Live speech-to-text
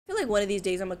feel like one of these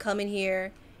days I'm gonna come in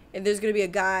here and there's gonna be a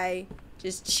guy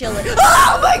just chilling.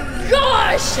 Oh my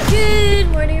gosh! Good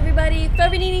morning, everybody.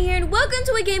 Forever Nenaa here, and welcome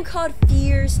to a game called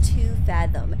Fears to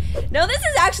Fathom. Now, this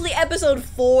is actually episode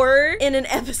 4 in an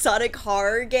episodic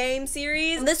horror game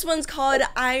series. And this one's called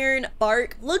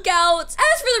Ironbark Lookout.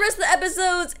 As for the rest of the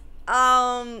episodes,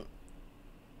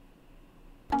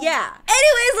 yeah.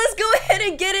 Anyways, let's go ahead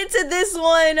and get into this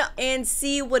one and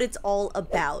see what it's all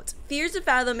about. Fears to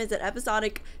Fathom is an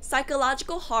episodic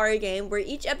psychological horror game where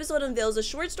each episode unveils a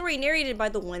short story narrated by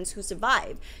the ones who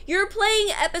survive. You're playing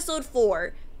episode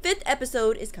 4. 5th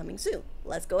episode is coming soon.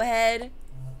 Let's go ahead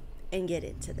and get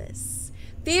into this.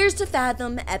 Fears to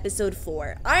Fathom, episode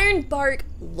 4. Ironbark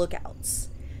Lookouts.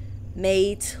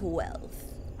 May 12th.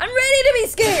 I'm ready to be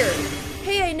scared!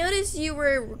 Hey, I noticed you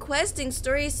were requesting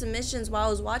story submissions while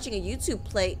I was watching a YouTube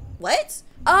play. What?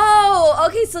 Oh,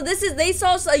 okay, so this is, they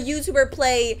saw a YouTuber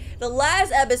play the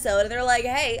last episode and they're like,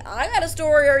 hey, I got a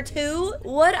story or two.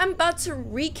 What I'm about to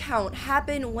recount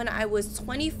happened when I was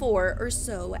 24 or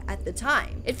so at the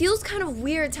time. It feels kind of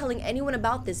weird telling anyone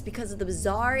about this because of the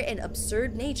bizarre and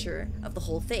absurd nature of the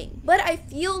whole thing. But I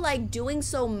feel like doing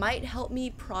so might help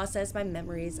me process my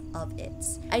memories of it.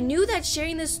 I knew that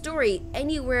sharing this story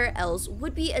anywhere else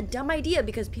would be a dumb idea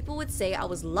because people would say I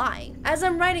was lying. As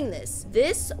I'm writing this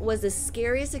was the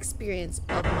scariest experience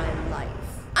of my life.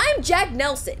 I'm Jack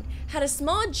Nelson. Had a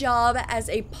small job as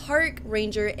a park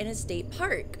ranger in a state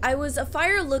park. I was a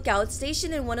fire lookout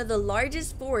stationed in one of the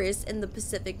largest forests in the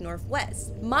Pacific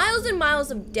Northwest. Miles and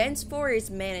miles of dense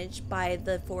forest managed by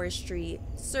the Forestry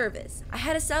Service. I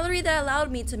had a salary that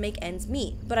allowed me to make ends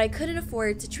meet, but I couldn't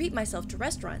afford to treat myself to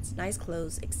restaurants, nice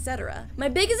clothes, etc. My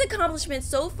biggest accomplishment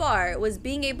so far was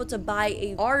being able to buy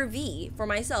a RV for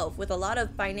myself with a lot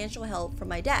of financial help from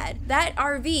my dad. That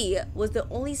RV was the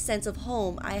only sense of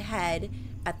home I had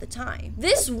at the time.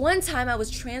 This one time I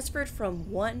was transferred from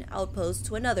one outpost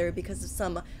to another because of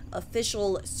some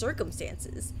official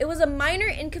circumstances. It was a minor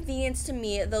inconvenience to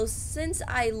me, though, since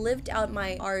I lived out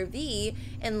my RV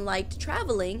and liked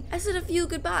traveling. I said a few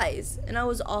goodbyes and I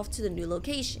was off to the new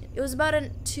location. It was about a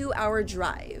 2-hour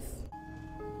drive.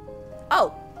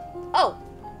 Oh,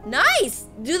 nice!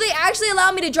 Do they actually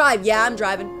allow me to drive? Yeah, I'm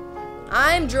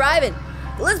driving.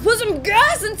 Let's put some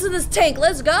gas into this tank.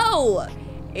 Let's go.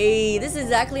 Hey, this is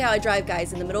exactly how I drive,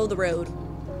 guys, in the middle of the road.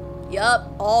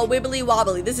 Yup, all wibbly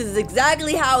wobbly. This is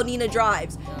exactly how Nenaa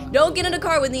drives. Don't get in a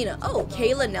car with Nenaa. Oh,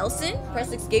 Kayla Nelson.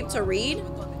 Press escape to read.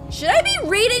 Should I be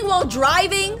reading while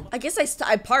driving? I guess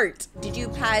I parked. Did you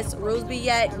pass Roseby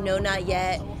yet? No, not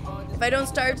yet. If I don't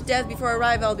starve to death before I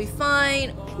arrive, I'll be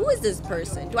fine. Who is this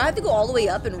person? Do I have to go all the way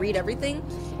up and read everything?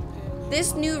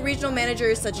 This new regional manager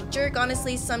is such a jerk.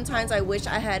 Honestly, sometimes I wish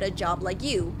I had a job like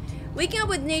you. Waking up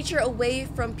with nature, away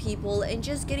from people, and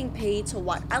just getting paid to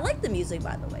watch. I like the music,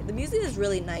 by the way. The music is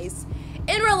really nice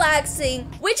and relaxing,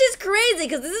 which is crazy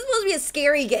because this is supposed to be a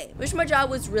scary game. Wish my job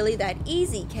was really that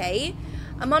easy, Kay.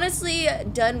 I'm honestly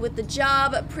done with the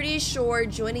job. Pretty sure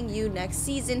joining you next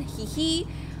season, hee.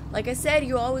 Like I said,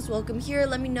 you're always welcome here.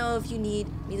 Let me know if you need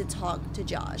me to talk to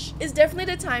Josh. It's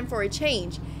definitely the time for a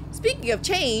change. Speaking of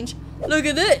change, look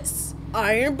at this.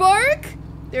 Ironbark?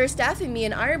 They're staffing me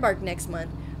in Ironbark next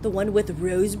month. The one with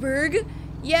Roseburg?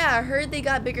 Yeah, I heard they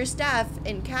got bigger staff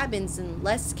and cabins and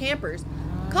less campers.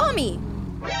 Call me.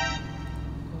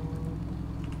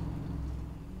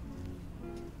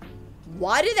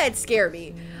 Why did that scare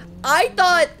me? I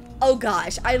thought, oh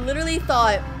gosh, I literally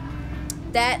thought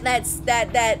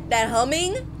that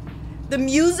humming, the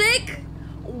music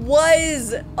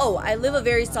was, oh, I live a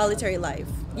very solitary life.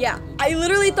 Yeah, I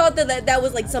literally thought that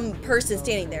was like some person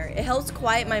standing there. It helps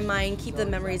quiet my mind, keep the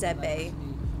memories at bay.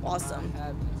 Awesome.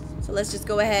 So let's just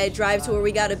go ahead, drive to where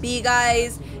we gotta be,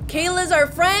 guys. Kayla's our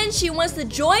friend. She wants to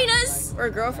join us.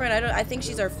 Or girlfriend, I think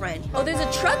she's our friend. Oh, there's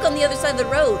a truck on the other side of the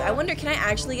road. I wonder, can I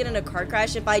actually get in a car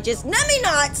crash if I just, let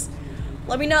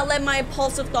me not let my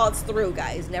impulsive thoughts through,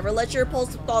 guys. Never let your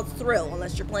impulsive thoughts through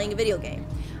unless you're playing a video game.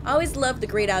 I always love the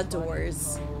great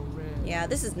outdoors. Yeah,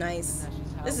 this is nice.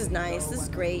 This is nice. This is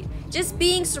great. Just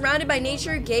being surrounded by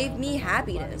nature gave me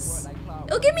happiness.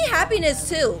 It'll give me happiness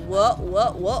too.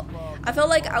 Whoa. I felt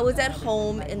like I was at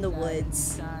home in the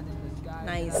woods.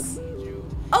 Nice.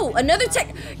 Oh, another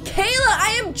tech. Kayla,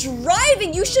 I am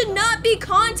driving. You should not be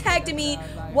contacting me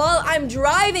while I'm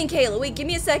driving, Kayla. Wait, give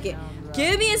me a second.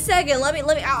 Give me a second. Let me,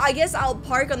 I guess I'll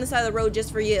park on the side of the road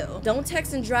just for you. Don't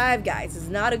text and drive, guys. It's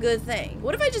not a good thing.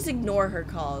 What if I just ignore her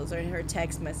calls or her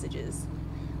text messages?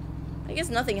 I guess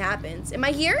nothing happens. Am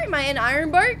I here? Am I in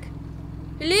Ironbark?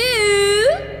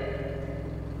 Hello?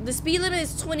 The speed limit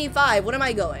is 25. What am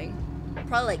I going?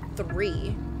 Probably like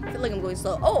 3. I feel like I'm going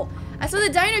slow. Oh, I saw the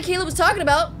diner Caleb was talking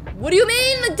about. What do you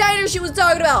mean the diner she was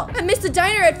talking about? I missed the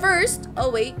diner at first.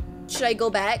 Oh, wait. Should I go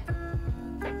back?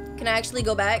 Can I actually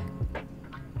go back?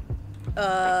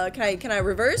 Can I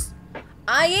reverse?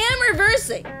 I am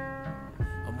reversing.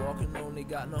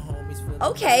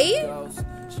 Okay.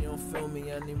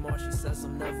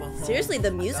 Seriously, the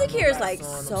music here is like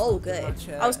so good.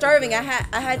 I was starving. I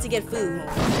had to get food.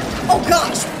 Oh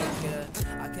gosh.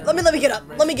 Let me get up.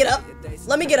 Let me get up.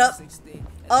 Let me get up.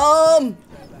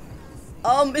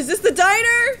 Is this the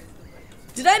diner?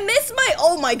 Did I miss my?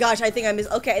 Oh my gosh, I think I missed.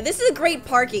 Okay, this is a great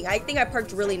parking. I think I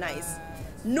parked really nice.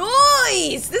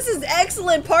 Nice! This is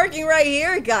excellent parking right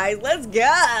here, guys. Let's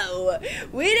go.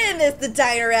 We didn't miss the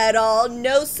diner at all.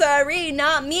 No, sorry.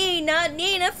 Not me. Not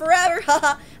Nina. Forever.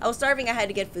 Haha. I was starving. I had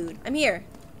to get food. I'm here.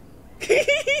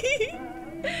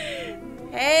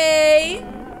 Hey.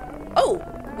 Oh,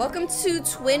 welcome to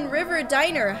Twin River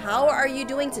Diner. How are you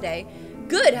doing today?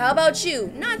 Good. How about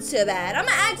you? Not too bad. I'm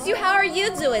gonna ask you, how are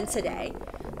you doing today?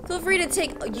 Feel free to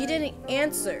take... Oh, you didn't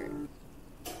answer.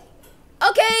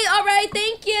 Okay, all right,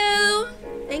 thank you.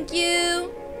 Thank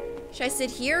you. Should I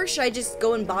sit here or should I just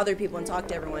go and bother people and talk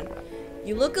to everyone?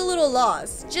 You look a little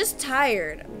lost, just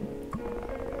tired.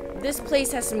 This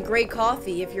place has some great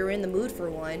coffee if you're in the mood for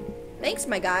one. Thanks,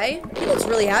 my guy. He looks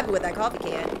really happy with that coffee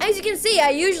can. As you can see,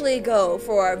 I usually go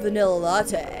for a vanilla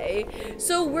latte.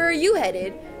 So where are you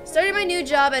headed? Starting my new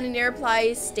job at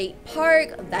Ironbark State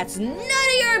Park. That's none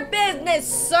of your business,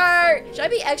 sir. Should I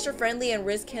be extra friendly and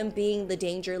risk him being the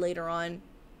danger later on?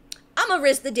 I'm gonna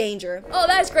risk the danger. Oh,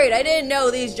 that's great. I didn't know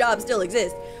these jobs still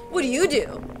exist. What do you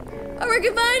do? I work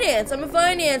in finance. I'm a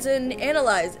finance and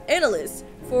analyst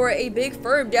for a big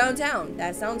firm downtown.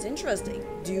 That sounds interesting.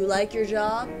 Do you like your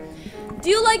job?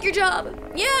 Do you like your job?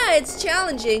 Yeah, it's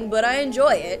challenging, but I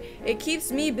enjoy it. It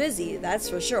keeps me busy, that's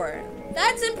for sure.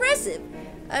 That's impressive.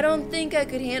 I don't think I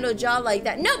could handle a job like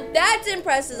that. Nope, that's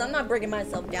impressive. I'm not breaking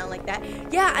myself down like that.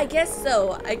 Yeah, I guess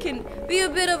so. I can be a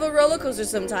bit of a roller coaster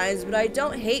sometimes, but I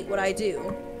don't hate what I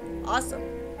do. Awesome.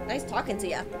 Nice talking to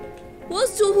you. Who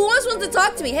else wants to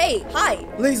talk to me? Hey, hi.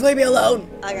 Please leave me alone.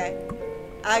 Okay.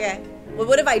 Okay. Well,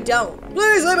 what if I don't?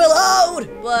 Please leave me alone.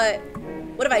 What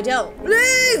if I don't?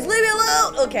 Please leave me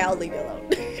alone. Okay, I'll leave you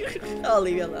alone. I'll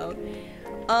leave you alone.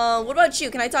 What about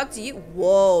you? Can I talk to you?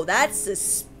 Whoa, that's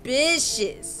suspicious.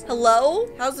 Hello?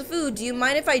 How's the food? Do you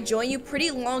mind if I join you? Pretty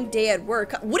long day at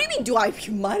work. What do you mean, do I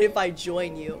mind if I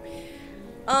join you?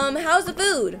 How's the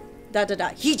food? ...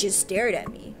 He just stared at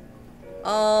me.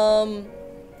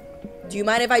 Do you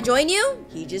mind if I join you?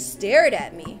 He just stared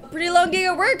at me. Pretty long day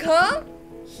at work, huh?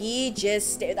 He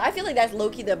just stared. I feel like that's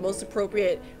low-key the most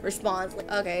appropriate response.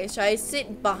 Okay, should I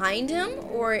sit behind him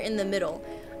or in the middle?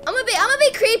 I'm gonna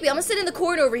be creepy. I'm gonna sit in the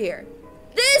corner over here.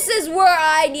 This is where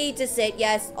I need to sit.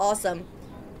 Yes, awesome.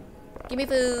 Give me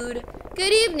food.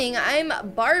 Good evening. I'm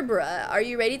Barbara. Are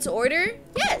you ready to order?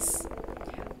 Yes.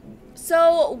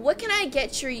 So, what can I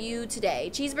get for you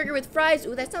today? Cheeseburger with fries.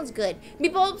 Ooh, that sounds good.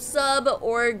 Meatball sub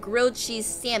or grilled cheese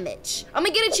sandwich. I'm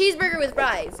gonna get a cheeseburger with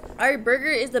fries. Our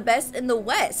burger is the best in the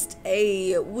West.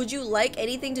 Hey, would you like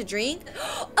anything to drink?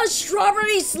 A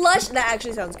strawberry slush. That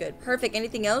actually sounds good. Perfect.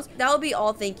 Anything else? That will be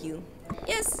all. Thank you.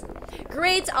 Yes.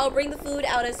 Great. I'll bring the food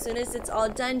out as soon as it's all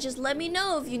done. Just let me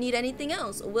know if you need anything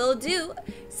else. Will do.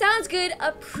 Sounds good.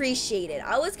 Appreciate it.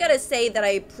 I always gotta say that I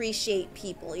appreciate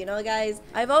people, you know, guys?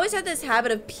 I've always had this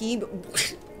habit of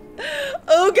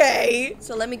Okay.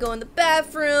 So let me go in the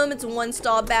bathroom. It's a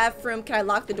one-stall bathroom. Can I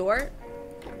lock the door?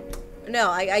 No,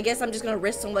 I guess I'm just gonna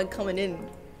risk someone coming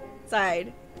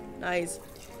inside. Nice.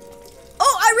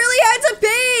 Oh, I really had to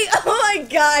pee! Oh my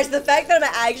gosh, the fact that I'm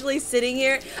actually sitting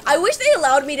here. I wish they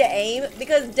allowed me to aim,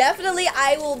 because definitely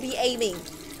I will be aiming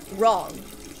wrong.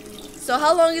 So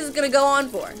how long is it gonna go on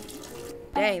for?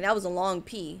 Dang, that was a long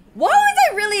pee. Why was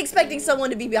I really expecting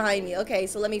someone to be behind me? Okay,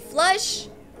 so let me flush.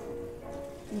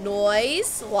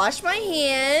 Noise. Wash my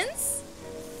hands.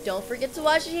 Don't forget to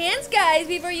wash your hands, guys,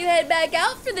 before you head back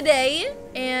out for the day.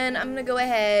 And I'm gonna go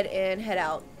ahead and head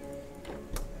out.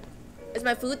 Is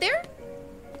my food there?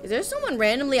 Is there someone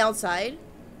randomly outside?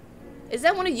 Is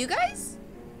that one of you guys?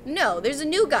 No, there's a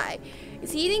new guy.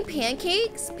 Is he eating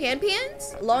pancakes?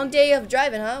 Pans? Long day of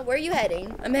driving, huh? Where are you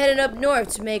heading? I'm heading up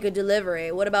north to make a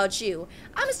delivery. What about you?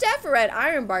 I'm a staffer at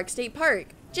Ironbark State Park,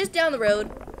 just down the road.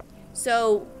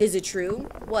 So, is it true?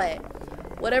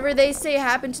 What? Whatever they say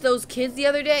happened to those kids the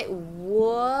other day?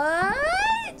 What?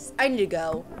 I need to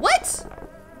go. What?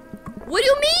 What do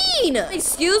you mean?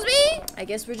 Excuse me? I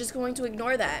guess we're just going to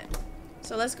ignore that.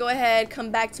 So let's go ahead,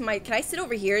 come back to my... Can I sit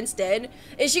over here instead?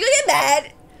 Is she gonna get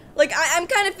mad? Like, I'm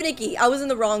kind of finicky. I was in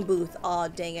the wrong booth. Oh,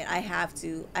 dang it. I have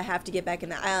to get back in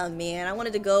that. Oh, man. I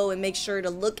wanted to go and make sure to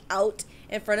look out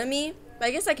in front of me. But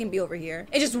I guess I can be over here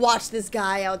and just watch this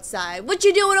guy outside. What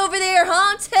you doing over there,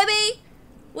 huh, Timmy?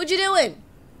 What you doing?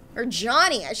 Or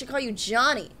Johnny. I should call you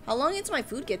Johnny. How long until my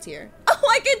food gets here? Oh,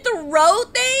 I can throw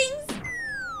things?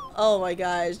 Oh my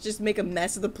gosh. Just make a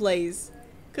mess of the place.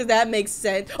 Because that makes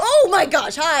sense. Oh my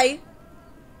gosh. Hi.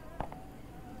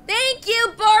 Thank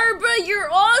you, Barbara.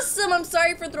 You're awesome. I'm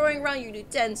sorry for throwing around your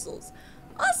utensils.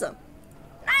 Awesome.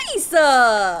 Nice.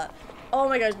 Oh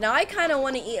my gosh. Now I kind of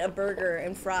want to eat a burger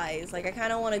and fries. Like, I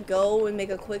kind of want to go and make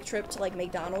a quick trip to, like,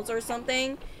 McDonald's or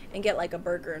something and get, like, a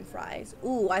burger and fries.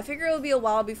 Ooh, I figure it would be a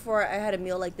while before I had a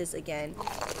meal like this again.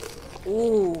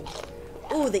 Ooh.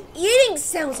 Ooh, the eating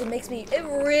sounds, it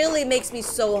really makes me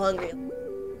so hungry.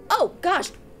 Oh,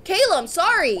 gosh. Kayla, I'm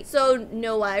sorry. So,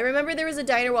 no, I remember there was a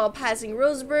diner while passing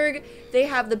Roseburg. They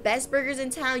have the best burgers in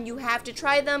town. You have to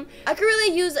try them. I could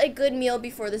really use a good meal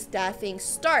before the staffing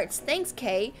starts. Thanks,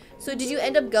 Kay. So, did you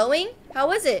end up going? How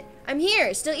was it? I'm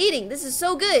here, still eating. This is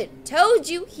so good. Told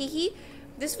you, hee hee.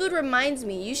 This food reminds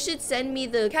me, you should send me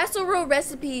the castle roll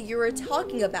recipe you were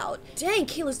talking about. Dang,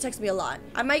 Kayla's texted me a lot.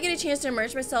 I might get a chance to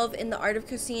immerse myself in the art of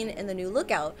cuisine and the new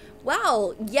lookout.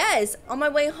 Wow, yes, on my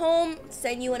way home,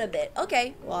 send you in a bit.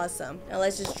 Okay, awesome. Now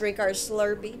let's just drink our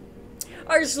Slurpee.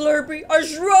 Our Slurpee, our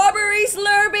strawberry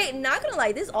Slurpee. Not gonna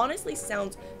lie, this honestly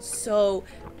sounds so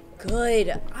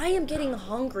good. I am getting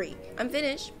hungry. I'm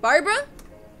finished. Barbara?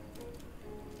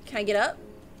 Can I get up?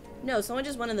 No, someone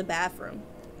just went in the bathroom.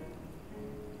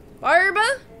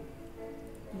 Barbara?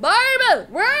 Barbara!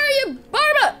 Where are you?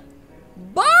 Barbara!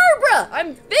 Barbara!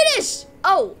 I'm finished!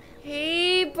 Oh,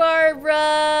 hey,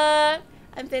 Barbara.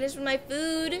 I'm finished with my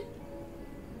food.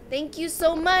 Thank you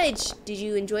so much. Did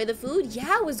you enjoy the food?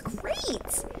 Yeah, it was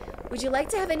great. Would you like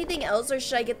to have anything else or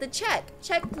should I get the check?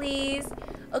 Check, please.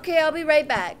 Okay, I'll be right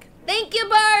back. Thank you,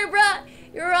 Barbara.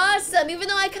 You're awesome. Even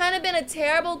though I kind of been a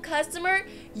terrible customer,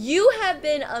 you have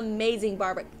been amazing,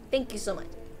 Barbara. Thank you so much.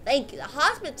 Thank you. The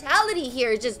hospitality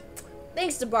here is just,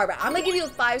 thanks to Barbara. I'm gonna give you a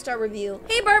 5-star review.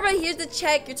 Hey, Barbara, here's the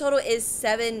check. Your total is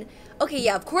 7. Okay,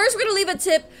 yeah, of course we're gonna leave a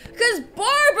tip because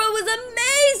Barbara was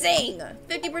amazing.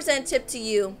 50% tip to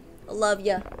you. I love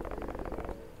ya.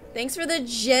 Thanks for the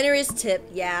generous tip.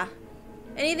 Yeah.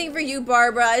 Anything for you,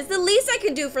 Barbara. It's the least I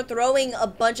can do for throwing a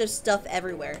bunch of stuff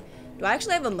everywhere. Do I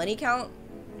actually have a money count?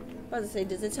 I was about to say,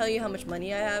 does it tell you how much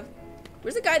money I have?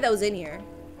 Where's the guy that was in here?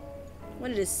 I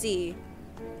wanted to see.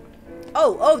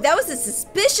 Oh, that was a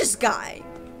suspicious guy.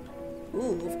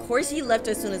 Ooh, of course he left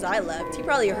as soon as I left. He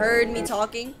probably heard me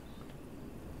talking.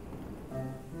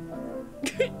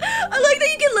 I like that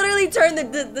you can literally turn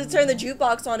the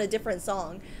jukebox on a different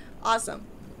song. Awesome.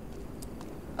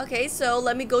 Okay, so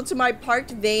let me go to my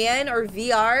parked van or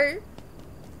VR.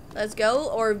 Let's go.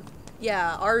 Or,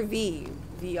 yeah, RV.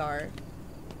 VR.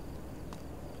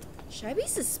 Should I be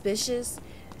suspicious?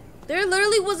 There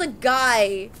literally was a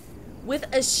guy with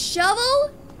a shovel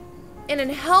and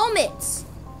a helmet.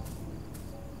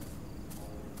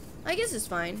 I guess it's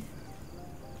fine.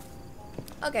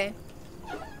 Okay.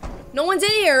 No one's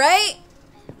in here, right?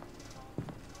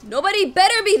 Nobody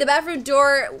better be. The bathroom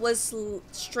door was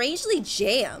strangely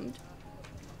jammed.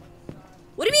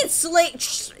 What do you mean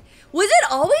was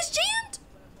it always jammed?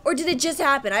 Or did it just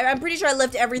happen? I'm pretty sure I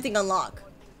left everything unlocked.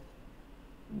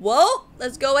 Whoa,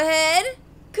 let's go ahead.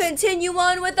 Continue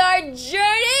on with our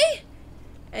journey.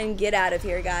 And get out of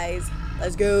here, guys.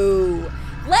 Let's go.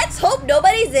 Let's hope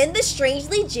nobody's in the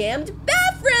strangely jammed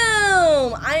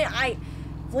bathroom.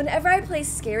 Whenever I play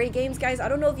scary games, guys, I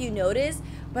don't know if you notice,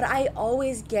 but I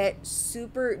always get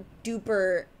super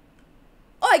duper.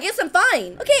 Oh, I guess I'm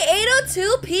fine. Okay,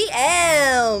 8:02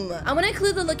 p.m. I'm gonna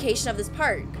include the location of this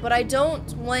park, but I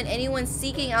don't want anyone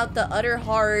seeking out the utter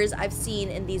horrors I've seen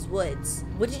in these woods.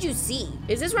 What did you see?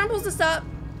 Is this where I'm supposed to stop?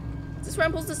 Is this where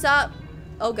I'm supposed to stop?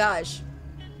 Oh gosh.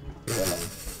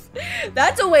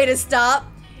 That's a way to stop.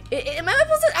 Am I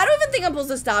supposed to? I don't even think I'm supposed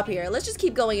to stop here. Let's just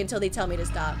keep going until they tell me to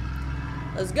stop.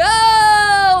 Let's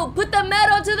go! Put the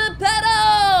metal to the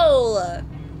pedal!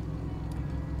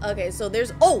 Okay, so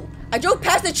there's, oh, I drove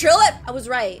past the trail. I was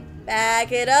right.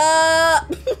 Back it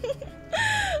up.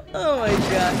 Oh my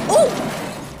god. Oh,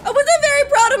 I wasn't very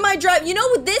proud of my drive. You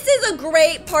know, this is a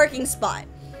great parking spot.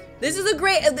 This is a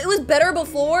great, it was better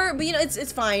before, but you know,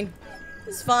 it's fine.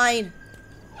 It's fine.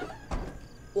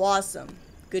 Awesome.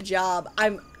 Good job.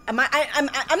 I'm not on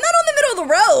the middle of the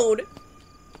road.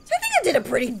 So I think I did a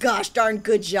pretty gosh darn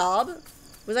good job.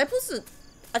 Was I supposed to,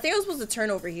 I think I was supposed to turn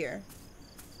over here.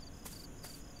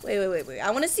 Wait.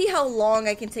 I want to see how long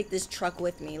I can take this truck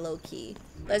with me, low key.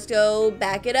 Let's go.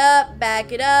 Back it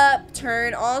up.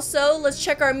 Turn also. Let's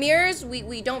check our mirrors.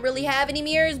 We don't really have any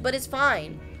mirrors, but it's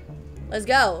fine. Let's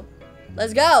go.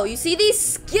 Let's go. You see these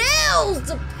skills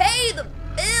to pay the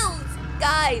bills,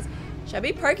 guys. Should I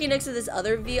be parking next to this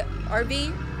other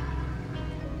RV?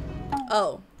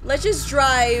 Oh, let's just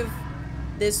drive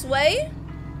this way.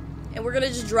 And we're gonna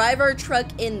just drive our truck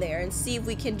in there and see if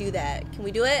we can do that. Can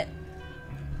we do it?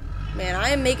 Man, I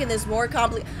am making this more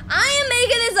complicated. I am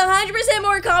making this 100%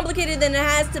 more complicated than it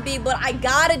has to be, but I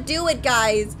gotta do it,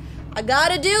 guys. I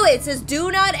gotta do it. It says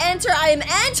do not enter. I am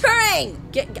entering.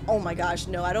 Oh my gosh,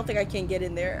 no, I don't think I can get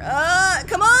in there.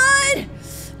 Come on.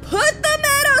 Put the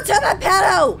metal to the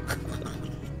pedal.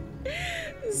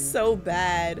 So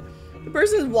bad. The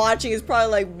person watching is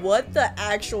probably like, what the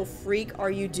actual freak are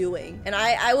you doing? And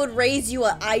I would raise you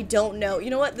a I don't know.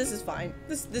 You know what? This is fine.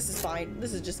 This is fine.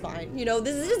 This is just fine. You know,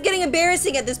 this is just getting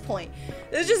embarrassing at this point.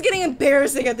 This is just getting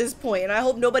embarrassing at this point. And I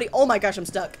hope nobody, oh my gosh, I'm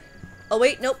stuck. Oh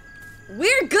wait, nope.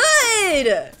 We're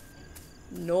good.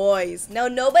 Noise. Now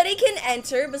nobody can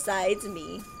enter besides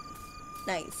me.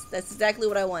 Nice. That's exactly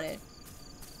what I wanted.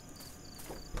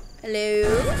 Hello?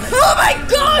 Oh my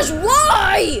gosh,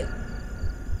 why?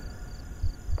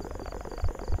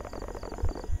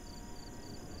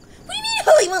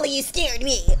 Holy moly, you scared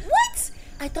me. What?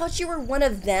 I thought you were one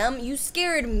of them. You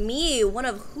scared me. One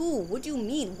of who? What do you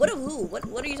mean? What of who?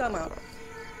 What are you talking about?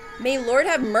 May Lord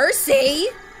have mercy.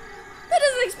 That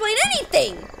doesn't explain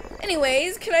anything.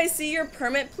 Anyways, can I see your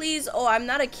permit, please? Oh, I'm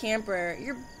not a camper.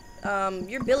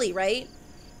 You're Billy, right?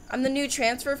 I'm the new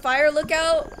transfer fire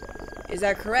lookout. Is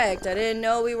that correct? I didn't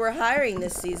know we were hiring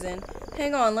this season.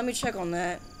 Hang on, let me check on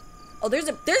that. Oh, is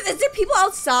there people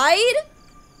outside?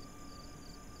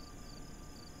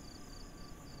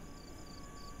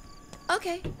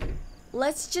 Okay,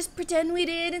 let's just pretend we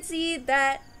didn't see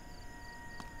that.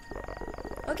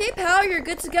 Okay, pal, you're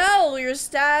good to go. Your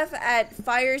staff at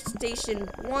Fire Station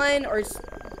 1 or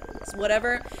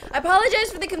whatever. I apologize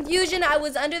for the confusion. I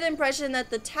was under the impression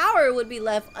that the tower would be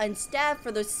left unstaffed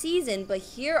for the season, but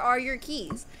here are your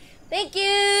keys. Thank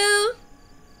you.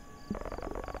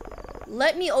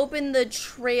 Let me open the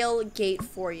trail gate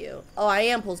for you. Oh, I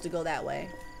am supposed to go that way.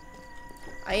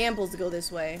 I am supposed to go this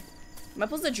way. Am I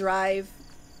supposed to drive?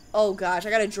 Oh gosh, I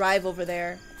gotta drive over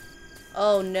there.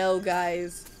 Oh no,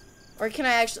 guys. Or can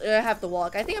I actually, I have to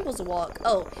walk. I think I'm supposed to walk.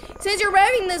 Oh, since you're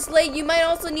arriving this late, you might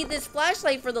also need this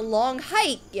flashlight for the long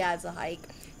hike. Yeah, it's a hike.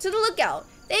 To the lookout.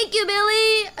 Thank you,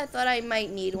 Billy. I thought I might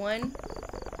need one.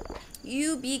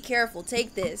 You be careful,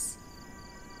 take this.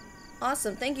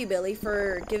 Awesome, thank you, Billy,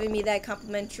 for giving me that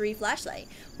complimentary flashlight.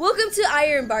 Welcome to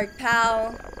Ironbark,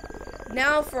 pal.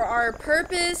 Now for our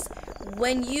purpose.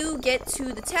 When you get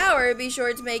to the tower, be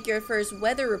sure to make your first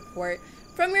weather report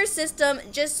from your system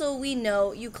just so we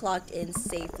know you clocked in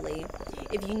safely.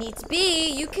 If you need to be,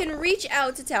 you can reach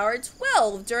out to Tower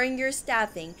 12 during your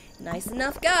staffing. Nice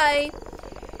enough guy.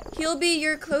 He'll be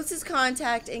your closest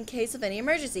contact in case of any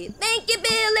emergency. Thank you,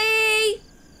 Billy!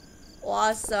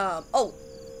 Awesome. Oh,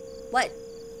 what?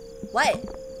 What?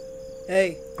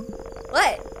 Hey.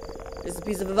 What? Here's a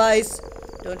piece of advice.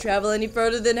 Don't travel any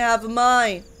further than half a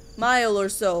mile or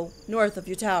so north of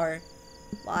your tower.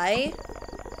 Why?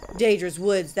 Dangerous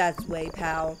woods, that's way,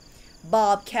 pal.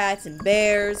 Bobcats and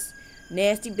bears.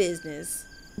 Nasty business.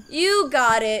 You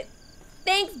got it.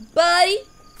 Thanks, buddy.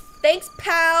 Thanks,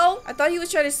 pal. I thought he was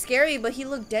trying to scare me, but he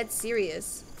looked dead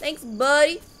serious. Thanks,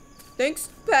 buddy. Thanks,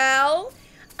 pal.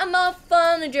 I'm off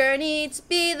on a journey to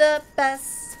be the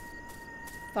best.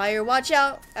 Fire, watch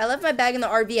out. I left my bag in the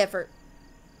RV effort.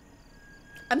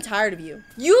 I'm tired of you.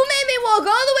 You made me walk all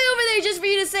the way over there just for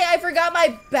you to say I forgot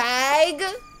my bag?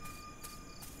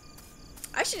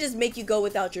 I should just make you go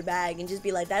without your bag and just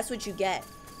be like, that's what you get.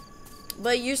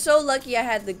 But you're so lucky I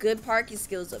had the good parking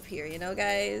skills up here, you know,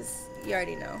 guys? You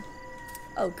already know.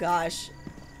 Oh, gosh.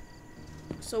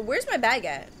 So where's my bag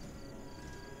at?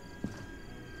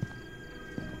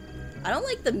 I don't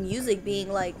like the music being,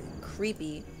 like,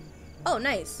 creepy. Oh,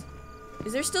 nice.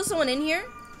 Is there still someone in here?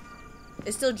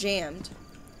 It's still jammed.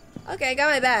 Okay, I got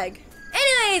my bag.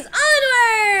 Anyways,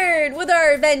 onward with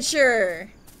our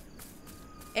adventure.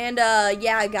 And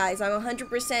yeah, guys, I'm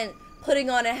 100% putting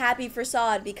on a happy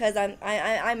facade because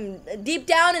I'm deep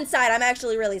down inside, I'm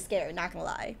actually really scared, not gonna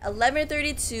lie.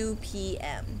 11:32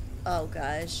 p.m. Oh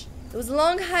gosh. It was a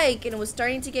long hike and it was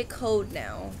starting to get cold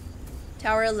now.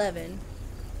 Tower 11.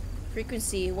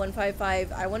 Frequency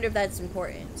 155. I wonder if that's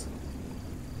important.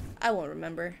 I won't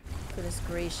remember. Goodness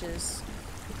gracious.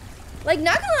 Like,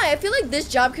 not gonna lie, I feel like this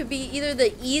job could be either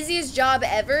the easiest job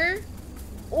ever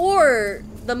or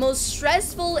the most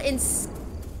stressful and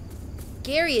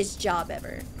scariest job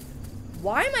ever.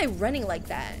 Why am I running like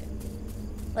that?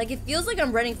 Like, it feels like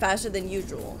I'm running faster than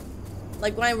usual.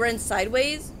 Like when I run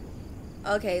sideways.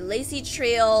 Okay, Lacey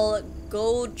Trail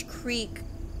Gold Creek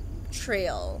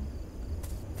Trail.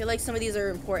 I feel like some of these are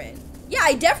important. Yeah,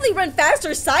 I definitely run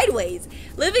faster sideways.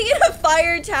 Living in a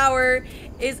fire tower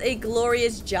is a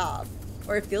glorious job.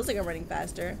 Or it feels like I'm running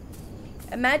faster.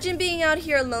 Imagine being out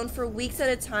here alone for weeks at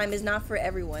a time is not for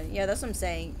everyone. Yeah, that's what I'm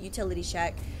saying. Utility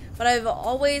shack. But I've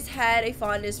always had a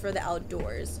fondness for the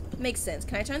outdoors. Makes sense.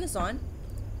 Can I turn this on?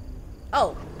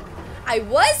 Oh. I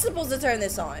was supposed to turn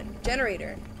this on.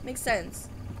 Generator. Makes sense.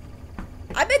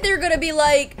 I bet they're gonna be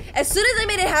like, as soon as I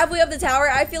made it halfway up the tower,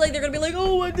 I feel like they're gonna be like,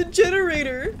 oh, the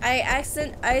generator. I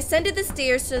ascended the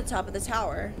stairs to the top of the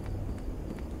tower.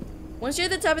 Once you're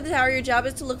at the top of the tower, your job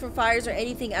is to look for fires or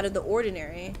anything out of the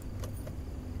ordinary.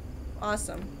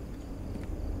 Awesome.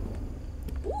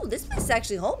 Ooh, this place is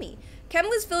actually homey. Cabin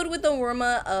was filled with the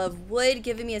aroma of wood,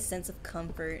 giving me a sense of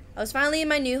comfort. I was finally in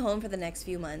my new home for the next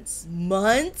few months.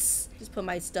 Months? Just put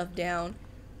my stuff down.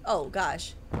 Oh,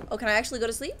 gosh. Oh, can I actually go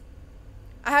to sleep?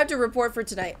 I have to report for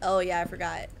tonight. Oh, yeah, I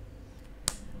forgot.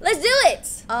 Let's do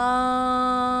it!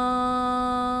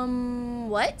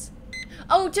 What?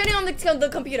 Oh, turning on the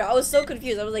computer. I was so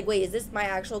confused. I was like, wait, is this my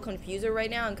actual confuser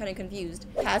right now? I'm kind of confused.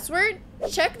 Password?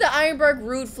 Check the Ironbark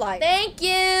route flyer. Thank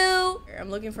you! I'm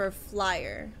looking for a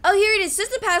flyer. Oh, here it is.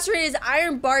 System password is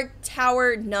Ironbark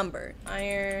Tower number.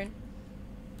 Ironbark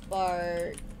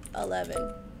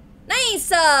 11.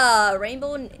 Nice!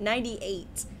 Rainbow 98.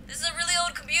 This is a really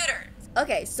old computer.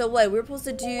 Okay, so what? We're supposed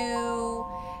to do...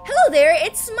 Hello there,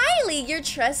 it's Smiley, your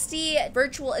trusty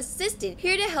virtual assistant,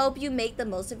 here to help you make the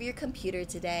most of your computer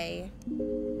today.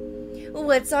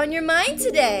 What's on your mind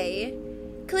today?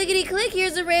 Clickety click,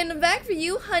 here's a random fact for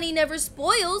you. Honey never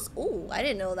spoils. Ooh, I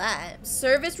didn't know that.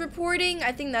 Service reporting,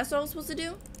 I think that's what I was supposed to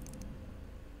do.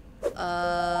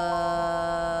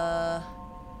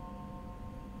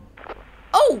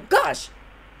 Oh gosh!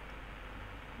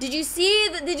 Did you see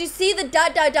the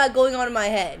dot dot dot going on in my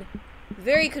head?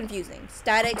 Very confusing.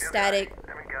 Static, static.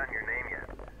 Haven't gotten your name yet.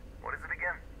 What is it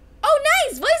again? Oh,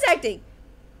 nice! Voice acting!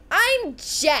 I'm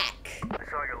Jack. I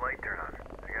saw your light turn on.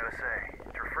 I gotta say,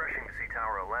 it's refreshing to see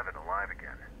Tower 11 alive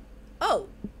again. Oh,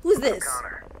 who's this?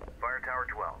 Connor, Fire Tower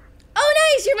 12. Oh,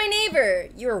 nice! You're my neighbor.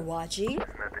 You're watching? Isn't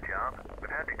that the job?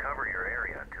 But had to cover your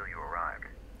area until you arrived.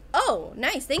 Oh,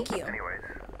 nice. Thank you. Anyways,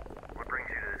 what brings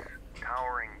you to this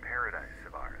towering paradise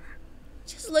of ours?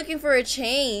 Just looking for a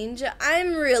change.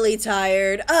 I'm really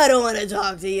tired. I don't want to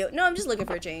talk to you. No, I'm just looking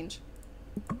for a change.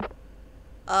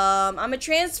 I'm a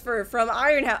transfer from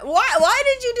Ironhouse. Why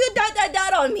did you do dot dot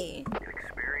dot on me? An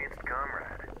experienced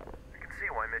comrade. I can see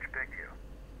why Mitch picked you.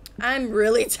 I'm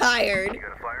really tired. You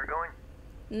got a fire going?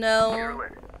 No. You're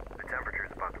lit. The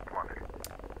temperature's about to plummet.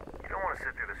 You don't want to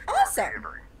sit through the storm Awesome.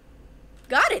 shivering.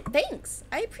 Got it. Thanks.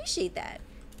 I appreciate that.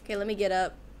 Okay, let me get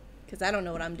up because I don't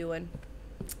know what I'm doing.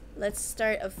 Let's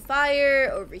start a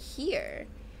fire over here.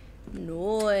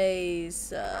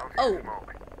 Noise. Oh.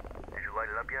 Smoke. Did you light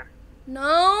it up yet?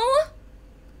 No.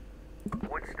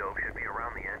 Wood stove should be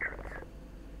around the entrance.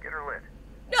 Get her lit.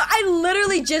 No, I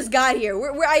literally just got here.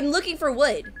 I'm looking for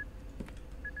wood.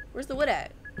 Where's the wood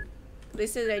at? They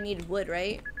said I needed wood,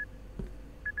 right?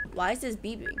 Why is this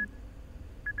beeping?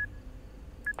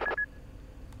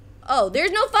 Oh,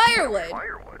 there's no firewood.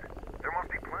 Firewood? There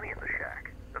must be plenty in the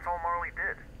shack. That's all Marley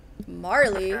did.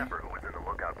 Marley? The staffer who was in the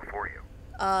lookout before you.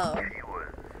 Oh. She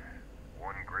was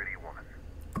one gritty woman.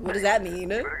 What does that mean? You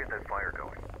better get that fire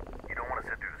going. You don't want to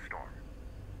sit through the storm.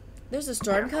 There's a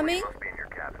storm coming? You must be in your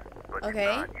cabin. But Okay.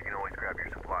 if not, you can always grab your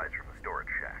supplies from the storage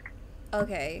shack.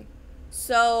 Okay.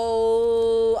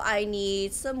 So, I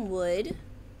need some wood.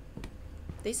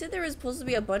 They said there was supposed to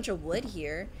be a bunch of wood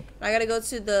here. I gotta go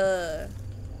to the...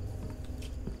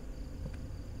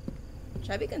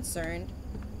 Should I be concerned?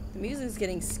 The music's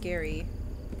getting scary.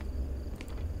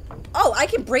 Oh, I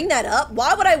can bring that up?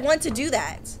 Why would I want to do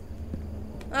that?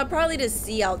 I'll probably just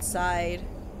see outside.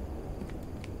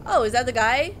 Oh, is that the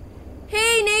guy?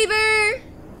 Hey, neighbor!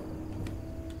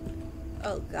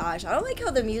 Oh gosh, I don't like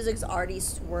how the music's already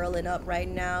swirling up right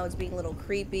now. It's being a little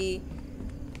creepy.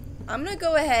 I'm gonna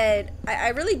go ahead. I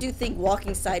really do think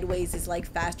walking sideways is like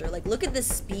faster. Like, look at the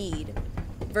speed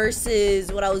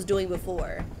versus what I was doing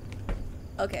before.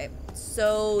 Okay,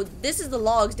 so this is the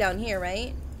logs down here,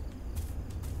 right?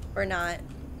 Or not?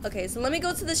 Okay, so let me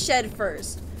go to the shed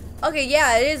first. Okay,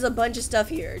 yeah, it is a bunch of stuff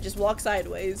here. Just walk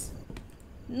sideways.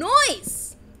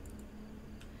 Nice!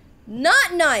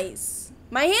 Not nice.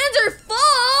 My hands are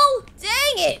full!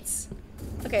 Dang it!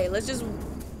 Okay, let's just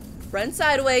run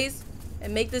sideways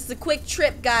and make this a quick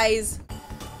trip, guys.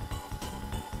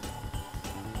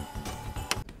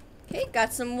 Okay,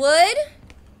 got some wood.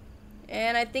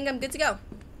 And I think I'm good to go.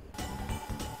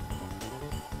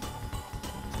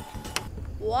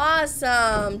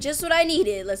 Awesome. Just what I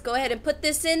needed. Let's go ahead and put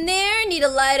this in there. Need to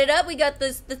light it up. We got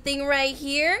the thing right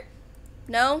here.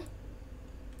 No?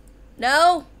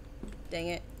 No? Dang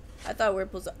it. I thought we were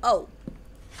supposed to... Oh.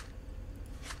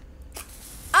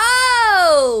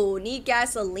 Oh! Need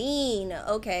gasoline.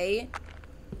 Okay.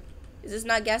 Is this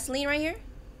not gasoline right here?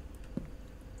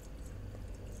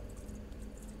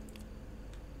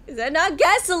 Is that not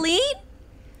gasoline?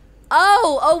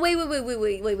 Oh,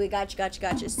 wait.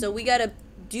 Gotcha. So we gotta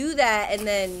do that and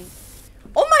then...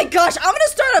 Oh my gosh, I'm gonna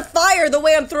start a fire the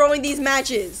way I'm throwing these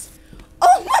matches.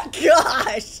 Oh my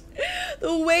gosh.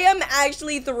 The way I'm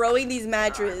actually throwing these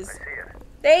matches.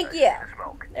 Thank you.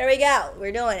 There we go.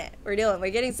 We're doing it. We're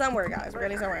getting somewhere, guys. We're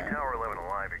getting somewhere. Now we're living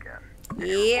alive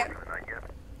again.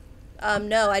 Yeah.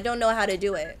 No, I don't know how to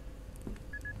do it.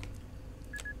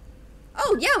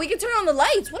 Oh, yeah, we can turn on the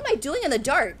lights. What am I doing in the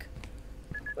dark?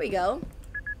 Here we go.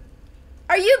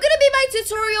 Are you gonna be my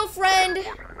tutorial friend?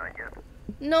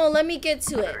 No, let me get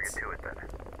to it. Better get to it then.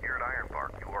 Here at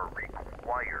Ironbark, you are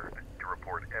required to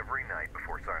report every night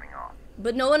before signing off.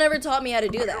 But no one ever taught me how to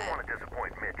do You don't that. want to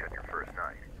disappoint Mitch on your first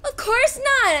night. Of course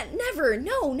not. Never.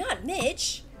 No, not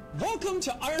Mitch. Welcome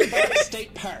to Ironbark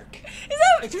State Park. Is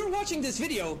that... If you're watching this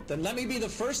video, then let me be the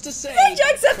first to say... Is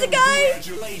that Jacksepticeye?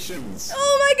 Congratulations!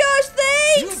 Oh my gosh,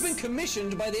 thanks! You have been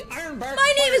commissioned by the Ironbark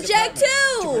My name is Jack too!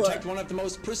 to protect one of the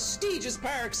most prestigious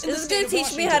parks in This the is state gonna of teach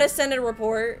Washington. me how to send a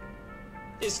report.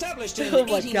 Established in Oh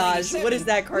my gosh, 1897, what is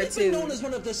that we've been known cartoon? as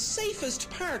one of the safest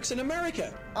parks in America.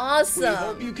 We hope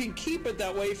Awesome. you can keep it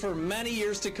that way for many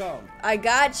years to come. I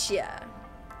gotcha.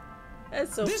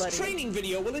 That's so This funny. training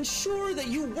video will ensure that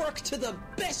you work to the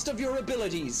best of your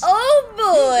abilities. Oh You've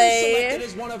been selected boy.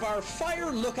 as one of our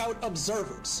fire lookout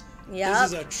observers. Yep.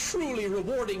 This is a truly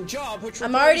rewarding job, which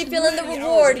I'm already requires feeling the many hours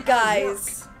reward, of hard work.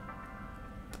 guys.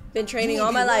 Been You training will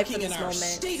all be my life for working this in our moment.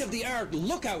 state-of-the-art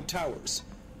lookout towers.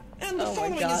 And the Oh my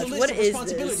following gosh, is a what list of is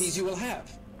responsibilities this? you will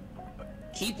have.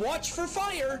 Keep watch for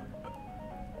fire.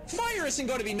 Fire isn't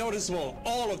going to be noticeable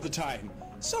all of the time,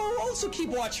 so also keep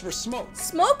watch for smoke.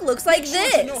 Smoke looks like Make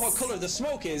sure to know what this. color the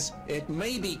smoke is. It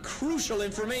may be crucial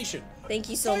information. Thank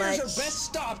you so Fires much. are best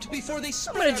stopped before they I'm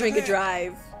spread gonna out drink a of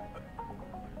hand. drive.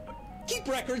 Keep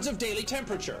records of daily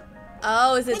temperature.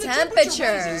 Oh, it's the When temperature.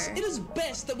 rises, it is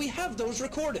best that we have those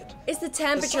recorded. It's the The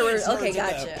temperature. science Okay, nerds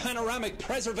at the gotcha. Panoramic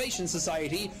Preservation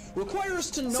Society require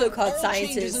us to know So-called all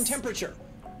changes in scientists. temperature.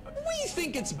 We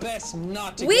think it's best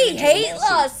not to We get into a hate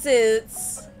lawsuit.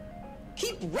 lawsuits.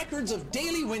 Keep records of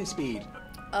daily wind speed.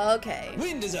 Okay.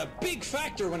 Wind is a big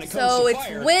factor when it comes So to it's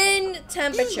fire. wind Use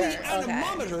temperature. the Okay.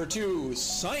 anemometer to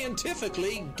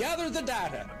scientifically gather the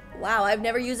data. Wow, I've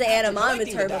never used an After collecting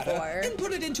anemometer the data, before.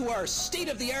 input it into our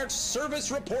state-of-the-art service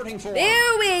reporting form.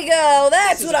 There we go.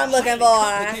 That's This is what I'm a looking highly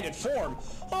for. complicated form,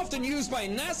 often used by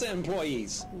NASA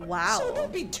employees. So Wow.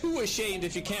 don't be too ashamed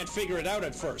if you can't figure it out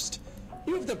at first.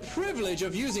 You have the privilege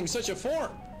of using such a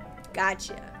form.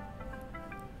 Gotcha.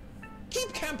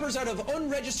 Keep campers out of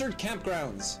unregistered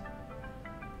campgrounds.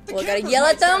 The Well, gotta campers yell might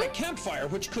at them? start a campfire,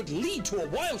 which could lead to a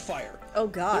wildfire. Oh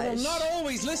They gosh. will not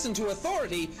always listen to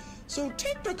authority, so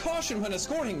take precaution when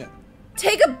escorting them.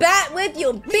 Take a bat with you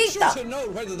and Make beat sure to them. know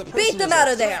whether the person Beat them is a out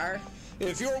of threat. there.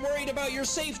 If you're worried about your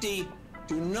safety,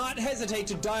 do not hesitate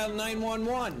to dial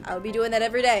 911. I'll be doing that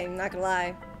every day. I'm not gonna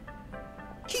lie.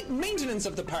 Keep maintenance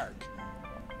of the park.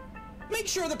 Make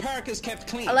sure the park is kept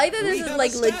clean. I like that We this is have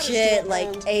like a status to legit, like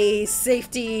uphold. a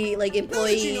safety, like Now that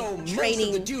employee you know most of the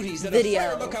training duties that a fire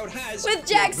video lookout has, with you're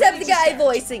Jack ready to Septiceye start.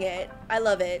 voicing it. I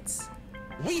love it.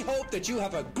 We hope that you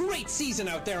have a great season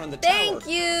out there on the Thank tower.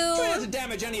 Try not to you.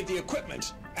 damage any of the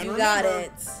equipment. And You got remember,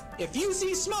 it. if you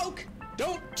see smoke,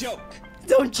 don't joke.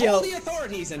 Don't Call joke. the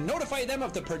authorities and notify them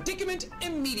of the predicament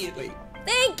immediately.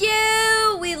 Thank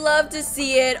you. We love to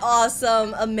see it.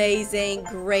 Awesome, amazing,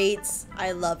 great.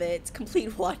 I love it.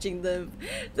 Complete watching the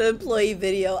employee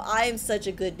video. I am such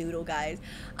a good noodle, guys.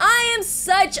 I am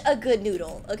such a good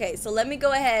noodle. Okay, so let me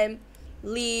go ahead,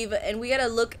 leave, and we gotta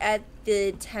look at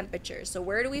the temperature. So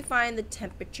where do we find the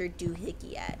temperature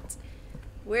doohickey at?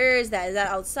 Where is that? Is that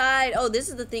outside? Oh, this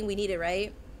is the thing we needed,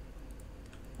 right?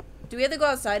 Do we have to go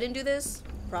outside and do this?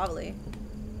 Probably.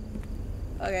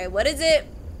 Okay, what is it?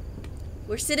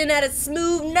 We're sitting at a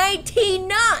smooth 19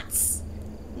 knots.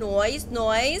 Noise,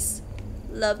 noise.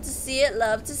 Love to see it,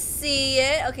 love to see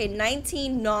it. Okay,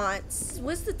 19 knots.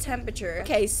 What's the temperature?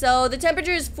 Okay, so the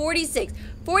temperature is 46.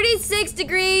 46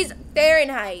 degrees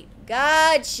Fahrenheit.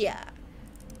 Gotcha.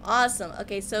 Awesome.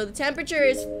 Okay, so the temperature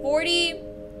is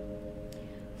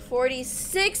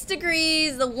 46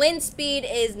 degrees. The wind speed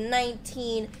is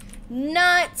 19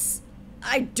 knots.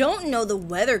 I don't know the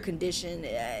weather condition.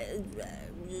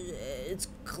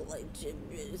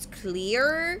 it's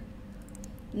clear.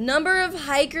 Number of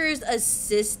hikers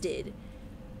assisted.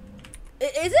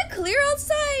 Is it clear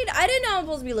outside? I didn't know I'm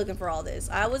supposed to be looking for all this.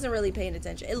 I wasn't really paying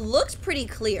attention. It looks pretty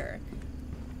clear.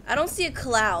 I don't see a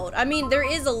cloud. I mean, there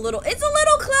is a little, it's a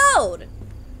little cloud.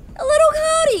 A little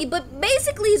cloudy, but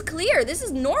basically it's clear. This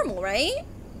is normal, right?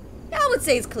 Yeah, I would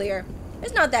say it's clear.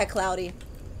 It's not that cloudy.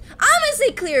 I'm gonna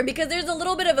say clear because there's a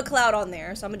little bit of a cloud on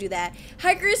there, so I'm gonna do that.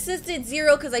 Hiker assisted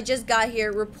 0 because I just got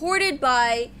here. Reported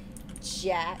by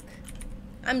Jack.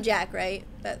 I'm Jack, right?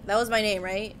 That was my name,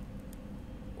 right?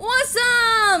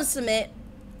 Awesome! Submit.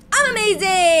 I'm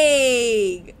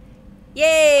amazing!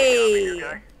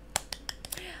 Yay!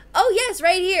 Oh yes,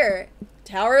 right here.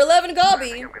 Tower 11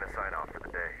 copy. I'm gonna sign off for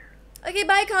the day. Okay,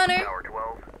 bye, Connor. Tower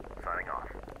 12, signing off.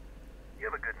 You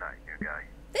have a good night, new guy.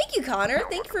 Thank you, Connor.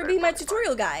 Thank you for being my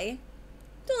tutorial guy.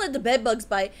 Don't let the bed bugs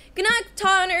bite. Good night,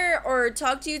 Connor, or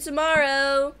talk to you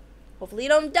tomorrow. Hopefully you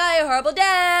don't die a horrible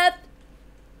death.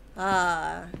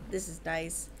 Ah, this is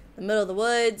nice. The middle of the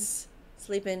woods,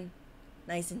 sleeping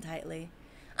nice and tightly.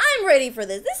 I'm ready for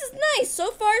this. This is nice.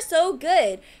 So far, so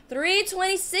good.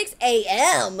 3:26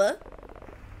 a.m.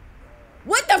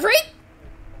 What the freak?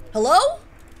 Hello?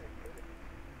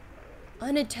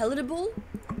 Unintelligible?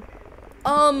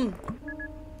 The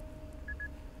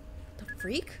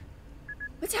freak?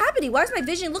 What's happening? Why does my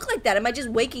vision look like that? Am I just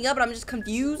waking up and I'm just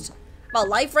confused about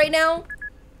life right now?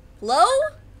 Hello?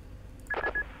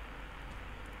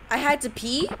 I had to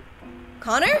pee?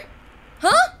 Connor?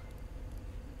 Huh?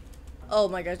 Oh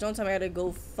my gosh, don't tell me I gotta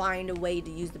go find a way to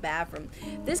use the bathroom.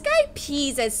 This guy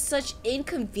pees at such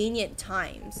inconvenient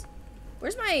times.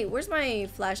 Where's my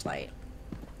flashlight?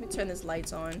 Let me turn this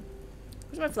lights on.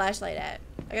 Where's my flashlight at?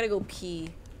 I gotta go pee.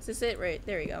 Is this it? Right,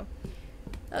 there we go.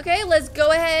 Okay, let's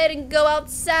go ahead and go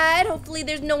outside. Hopefully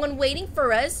there's no one waiting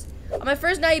for us. On my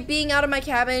first night being out of my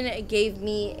cabin, it gave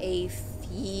me a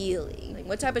feeling. Like,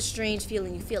 what type of strange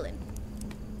feeling you feeling?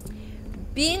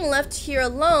 Being left here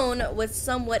alone was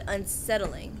somewhat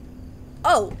unsettling.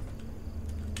 Oh.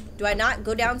 Do I not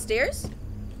go downstairs?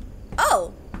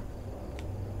 Oh.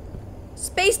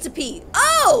 Space to pee.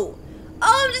 Oh!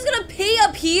 Oh, I'm just gonna pee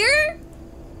up here?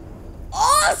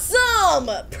 Awesome!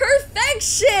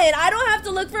 Perfection! I don't have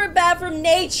to look for a bathroom.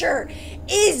 Nature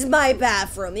is my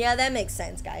bathroom. Yeah, that makes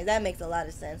sense, guys. That makes a lot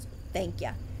of sense. Thank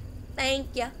ya.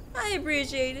 Thank ya. I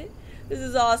appreciate it. This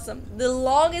is awesome. The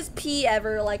longest pee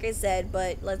ever, like I said,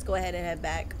 but let's go ahead and head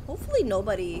back. Hopefully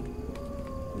nobody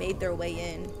made their way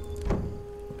in.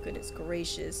 Goodness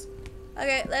gracious.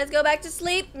 Okay, let's go back to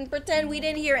sleep and pretend we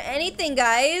didn't hear anything,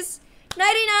 guys.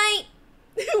 Nighty-night.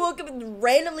 Woke up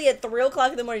randomly at 3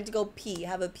 o'clock in the morning to go pee.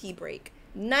 Have a pee break.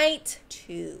 Night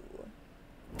 2.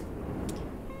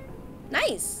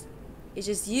 Nice. It's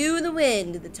just you and the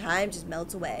wind. The time just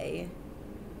melts away.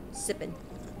 Sipping.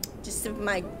 Just sipping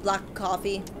my black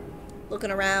coffee.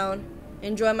 Looking around.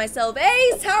 Enjoying myself. Hey,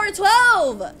 it's Tower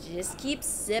 12. Just keep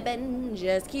sipping.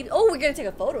 Just keep. Oh, we're gonna take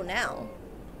a photo now.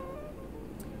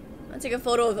 I'm gonna take a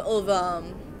photo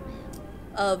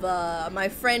of my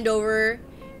friend over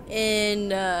in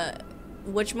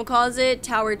whatchamacallit,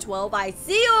 Tower 12. I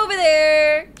see you over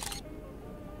there.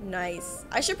 Nice.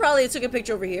 I should probably have took a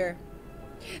picture over here.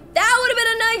 That would have been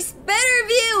a nice, better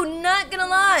view, not gonna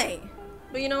lie.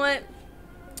 But you know what?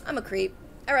 I'm a creep.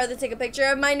 I'd rather take a picture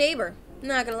of my neighbor.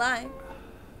 Not gonna lie.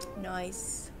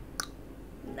 Nice.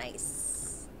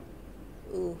 Nice.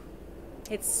 Ooh.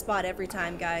 Hits the spot every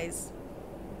time, guys.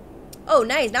 Oh,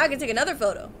 nice. Now I can take another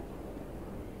photo.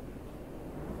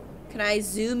 Can I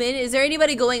zoom in? Is there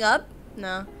anybody going up?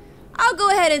 No. I'll go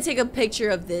ahead and take a picture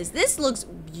of this. This looks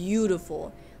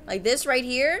beautiful. Like this right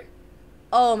here.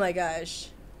 Oh my gosh.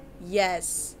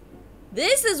 Yes.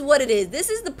 This is what it is. This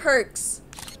is the perks.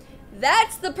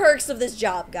 That's the perks of this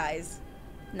job, guys.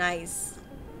 Nice.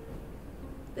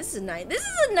 This is nice. This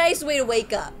is a nice way to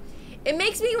wake up. It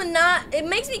makes me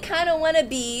kind of want to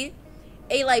be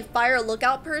a like fire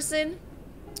lookout person.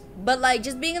 But like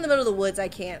just being in the middle of the woods, I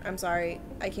can't. I'm sorry.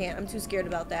 I can't. I'm too scared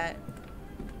about that.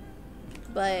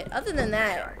 But other than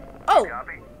that, oh.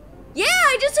 Yeah,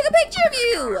 I just took a picture of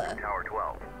you. Tower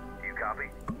 12. Do you copy?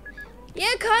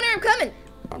 Yeah, Connor, I'm coming.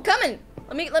 I'm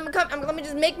coming. Let me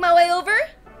just make my way over.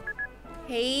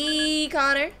 Hey,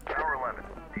 Connor. Tower 11.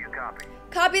 Do you copy?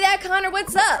 Copy that, Connor.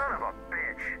 What's up? Son of a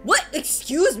bitch. What?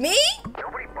 Excuse me?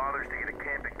 Nobody bothers to get a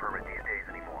camping permit these days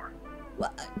anymore.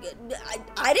 Well,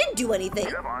 I didn't do anything.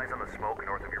 You have eyes on the smoke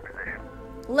north of your position.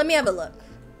 Let me have a look.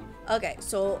 Okay,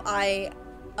 so I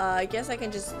guess I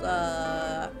can just,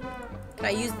 can I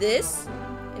use this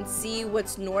and see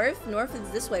what's north? North is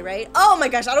this way, right? Oh my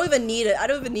gosh, I don't even need it. I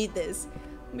don't even need this.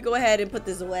 Let me go ahead and put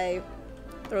this away.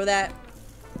 Throw that.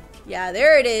 Yeah,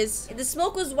 there it is. The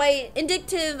smoke was white,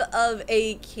 indicative of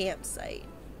a campsite.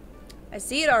 I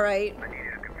see it all right. I need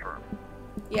you to confirm.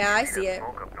 Yeah, I see it.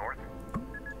 Smoke up north?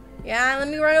 Yeah, let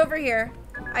me run over here.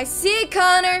 I see it,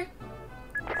 Connor.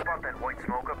 You spot that white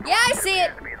smoke up north? Yeah, I see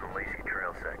it. appears to be in the Lacey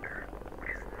Trail sector,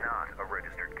 which is not a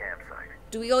registered campsite.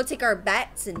 Do we go take our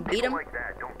bats and beat People them? like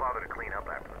that don't bother to clean up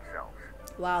after themselves.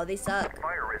 Wow, they suck.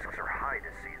 Fire risks are high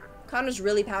this season. Connor's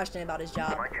really passionate about his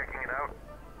job. Mind checking it out?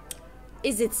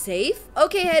 Is it safe?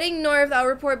 Okay, heading north. I'll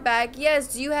report back.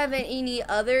 Yes, do you have any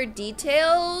other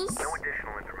details? No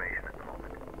additional information at the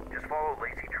moment. Just follow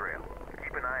Lacey Trail.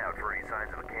 Keep an eye out for any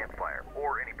signs of a campfire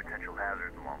or any potential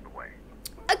hazards along the way.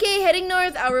 Okay, heading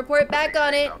north. I'll report back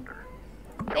on it. Out there.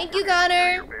 Thank you, Don't forget to carry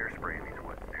Connor. your bear spray in these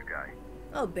woods, new guy.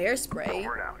 Oh, bear spray.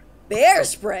 Over and out. Bear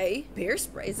spray? Bear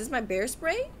spray? Is this my bear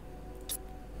spray?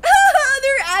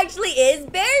 There actually is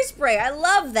bear spray. I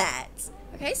love that.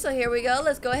 Okay, so here we go.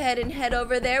 Let's go ahead and head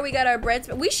over there. We got our bread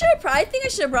spray. I think I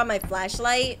should have brought my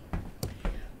flashlight.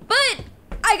 But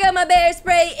I got my bear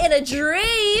spray in a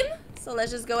dream. So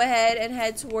let's just go ahead and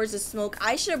head towards the smoke.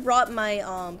 I should have brought my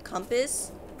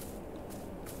compass.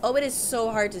 Oh, it is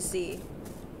so hard to see.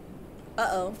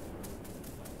 Uh-oh.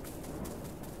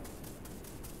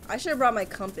 I should have brought my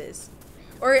compass.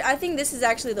 Or I think this is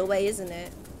actually the way, isn't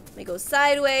it? Let me go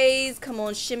sideways. Come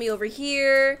on, shimmy over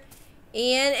here.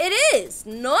 And it is.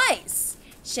 Nice.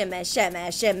 Shimmy, shimmy,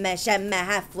 shimmy, shimmy.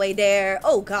 Halfway there.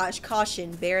 Oh, gosh.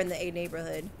 Caution. Bear in the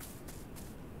neighborhood.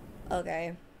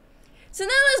 Okay. So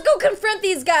now let's go confront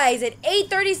these guys at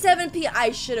 8:37 p.m.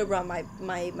 I should have brought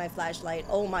my flashlight.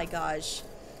 Oh, my gosh.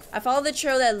 I followed the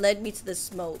trail that led me to the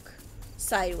smoke.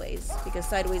 Sideways. Because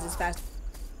sideways is fast.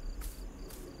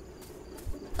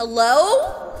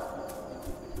 Hello?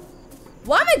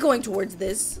 Why am I going towards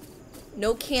this?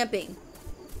 No camping.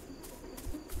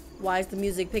 Why is the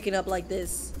music picking up like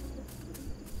this?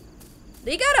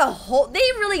 They got a whole... They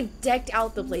really decked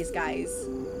out the place, guys.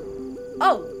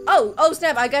 Oh,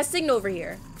 snap. I got signal over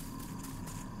here.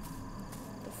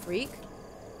 The freak?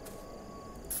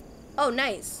 Oh,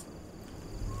 nice.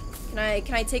 Can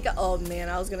I take a... Oh, man.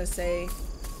 I was gonna say...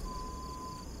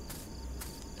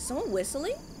 Is someone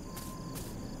whistling?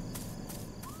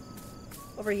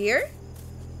 Over here?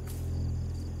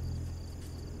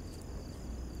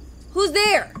 Who's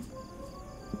there?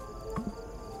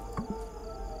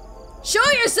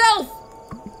 Show yourself!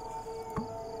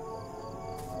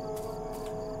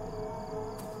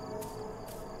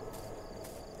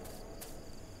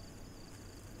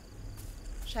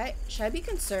 Should I be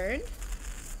concerned?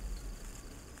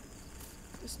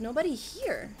 There's nobody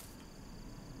here.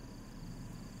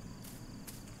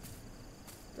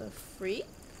 The freak?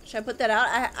 Should I put that out?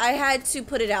 I had to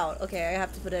put it out. Okay, I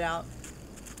have to put it out.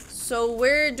 So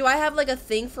where do I have like a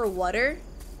thing for water?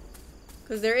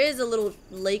 Because there is a little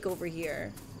lake over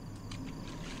here.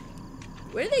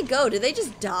 Where did they go? Did they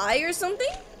just die or something?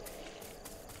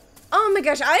 Oh my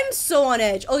gosh, I'm so on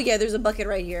edge. Oh yeah, there's a bucket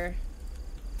right here.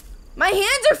 My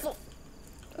hands are full.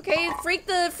 Okay, freak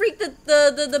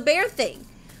the bear thing.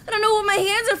 I don't know what my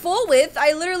hands are full with.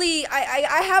 I literally,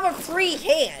 I have a free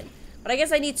hand. But I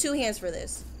guess I need 2 hands for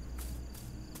this.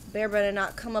 Bear better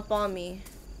not come up on me.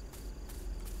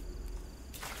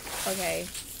 Okay,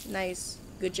 nice.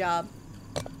 Good job.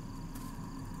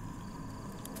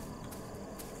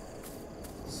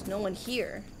 There's no one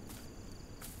here.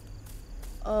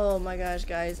 Oh my gosh,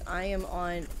 guys. I am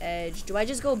on edge. Do I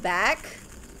just go back?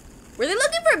 Were they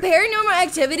looking for paranormal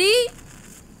activity?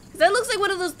 Because that looks like one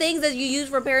of those things that you use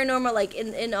for paranormal, like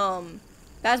in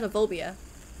Phasmophobia.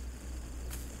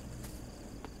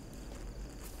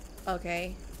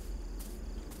 Okay.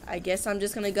 I guess I'm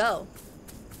just gonna go.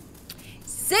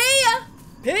 See ya!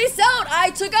 Peace out!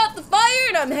 I took out the fire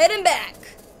and I'm heading back.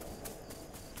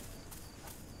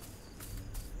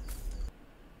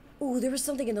 Ooh, there was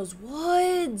something in those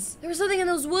woods. There was something in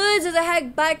those woods as I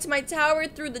head back to my tower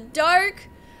through the dark.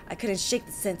 I couldn't shake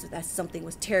the sense that something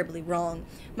was terribly wrong.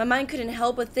 My mind couldn't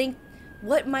help but think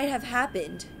what might have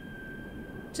happened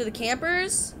to the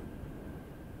campers.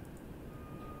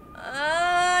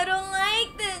 I don't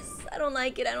like this. I don't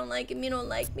like it. I don't like it. Me don't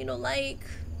like. Me don't like.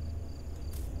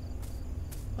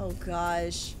 Oh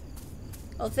gosh.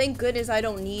 Oh, thank goodness I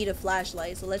don't need a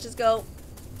flashlight. So let's just go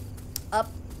up.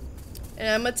 And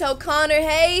I'm gonna tell Connor,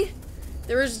 hey,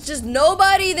 there was just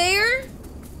nobody there.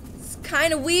 It's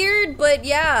kind of weird, but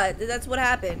yeah, that's what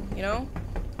happened, you know?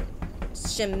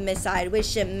 Shimmy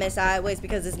sideways,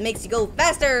 because this makes you go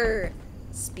faster.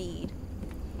 Speed.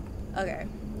 Okay.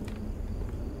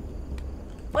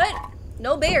 What?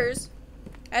 No bears.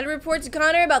 I had a report to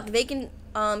Connor about the vacant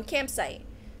campsite.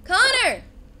 Connor!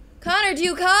 Connor, do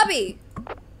you copy?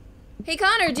 Hey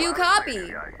Connor, do you copy?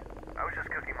 Guy. I was just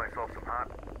cooking myself some hot...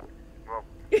 Well,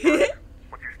 what's your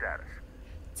status?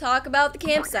 Talk about the Are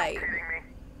you campsite. kidding me?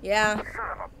 Yeah. Son of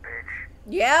a bitch.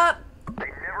 Yep. They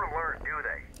never learn, do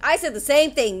they? I said the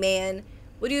same thing, man.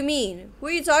 What do you mean? Who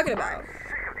are you talking about? I'm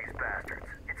sick of these bastards.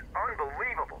 It's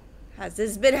unbelievable. Has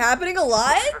this been happening a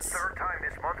lot? It's the third time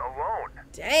this month alone.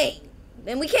 Dang.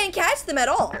 Then we can't catch them at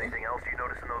all. Anything else you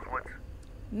notice in those woods?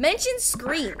 Mention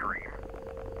Scream. Scream.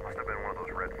 Must have been one of those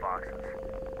red foxes.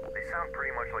 They sound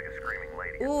pretty much like a screaming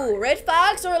lady. Ooh, red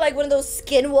fox or like one of those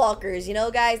skinwalkers, you know,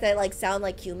 guys that like sound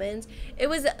like humans. It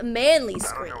was manly I don't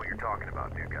Scream. know what you're talking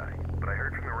about, new guy, but I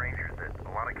heard from the rangers that a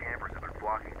lot of campers have been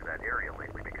flocking to that area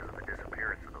lately because of the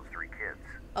disappearance of those 3 kids.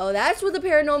 Oh, that's what the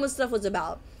paranormal stuff was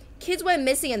about. Kids went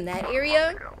missing in that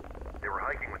area. They were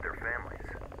hiking with their families.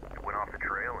 They went off the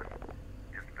trail and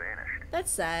just vanished. That's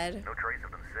sad. No trace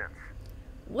of them since.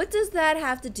 What does that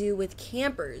have to do with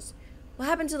campers? What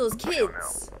happened to those I don't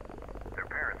kids? know. Their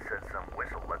parents said some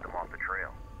whistle led them off the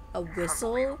trail. A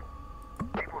whistle?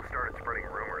 People have started spreading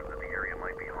rumors that the area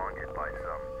might be haunted by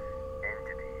some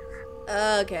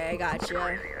entities. Okay, I gotcha.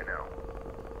 Crazy, I know.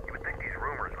 You would think these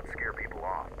rumors would scare people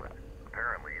off, but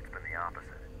apparently it's been the opposite.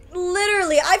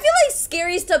 Literally, I feel like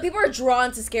scary stuff, people are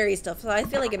drawn to scary stuff, so I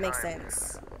feel like it makes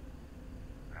sense.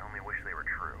 I only wish they were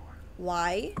true.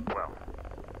 Why? Well,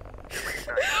 at least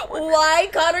I know what Why?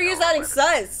 Connor, you're sounding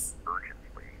sus.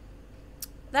 urgently.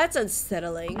 That's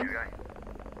unsettling. New guy,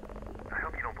 I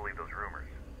hope you don't believe those rumors.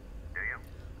 Do you?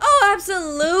 Oh,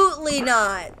 absolutely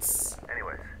not.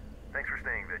 Anyways, thanks for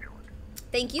staying vigilant.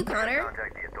 Thank you, I'm gonna Connor.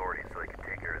 contact the authorities so they can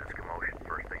take care of this commotion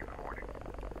first thing in the morning.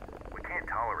 We can't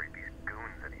tolerate these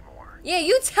goons anymore. Yeah,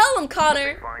 you tell him, If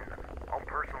Connor. they find them, I'll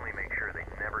personally make sure they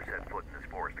never set foot in this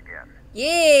forest again.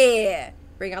 Yeah.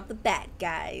 Bring out the bad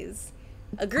guys.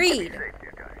 Be Agreed. safe,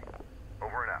 new guy.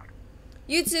 Over and out.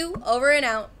 You two, over and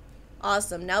out.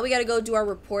 Awesome. Now we gotta go do our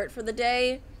report for the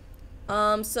day.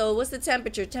 So what's the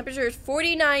temperature? Temperature is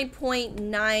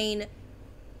 49.9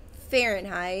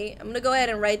 Fahrenheit. I'm gonna go ahead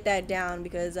and write that down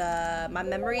because my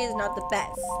memory is not the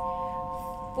best.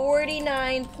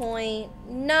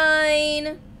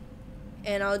 49.9,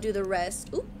 and I'll do the rest.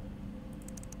 Oop.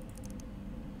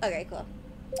 Okay, cool.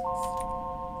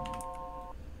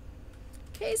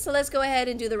 Okay, so let's go ahead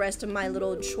and do the rest of my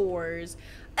little chores.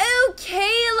 Oh,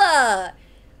 Kayla!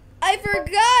 I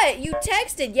forgot! You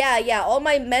texted. Yeah, all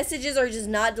my messages are just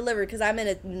not delivered because I'm in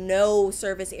a no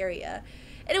service area.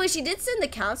 Anyway, she did send the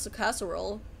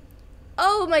casserole.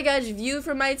 Oh my gosh, view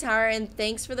from my tower, and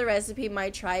thanks for the recipe.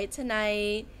 Might try it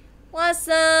tonight.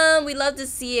 Awesome! We love to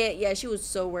see it. Yeah, she was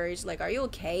so worried. She's like, are you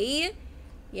okay?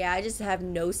 Yeah, I just have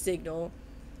no signal.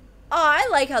 Oh, I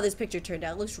like how this picture turned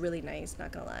out. It looks really nice,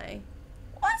 not gonna lie.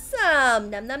 Awesome!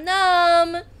 Num num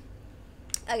num!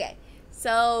 Okay,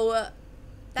 so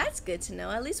that's good to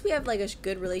know. At least we have like a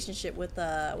good relationship with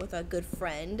a good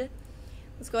friend.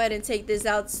 Let's go ahead and take this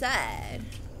outside.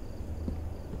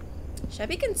 Should I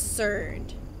be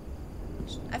concerned?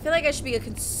 I feel like I should be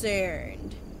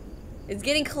concerned. It's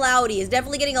getting cloudy. It's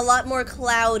definitely getting a lot more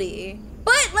cloudy.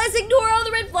 But let's ignore all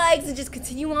the red flags and just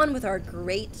continue on with our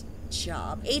great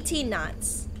job. 18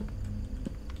 knots.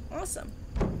 Awesome.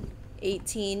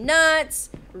 18 knots.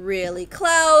 Really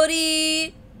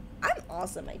cloudy. I'm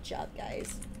awesome at my job,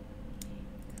 guys.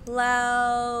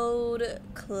 Cloudy.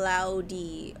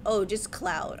 Oh, just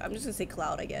cloud. I'm just gonna say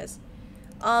cloud, I guess.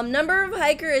 Number of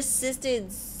hiker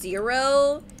assisted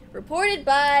 0. Reported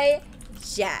by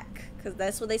Jack, because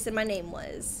that's what they said my name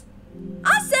was.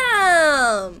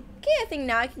 Awesome! Okay, I think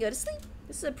now I can go to sleep.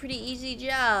 This is a pretty easy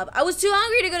job. I was too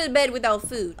hungry to go to bed without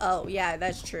food. Oh, yeah,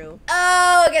 that's true.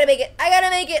 Oh, I gotta make it. I gotta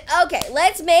make it. Okay,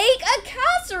 let's make a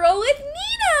casserole with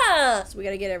Nina. So we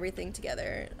gotta get everything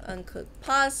together. Uncooked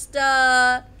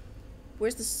pasta.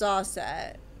 Where's the sauce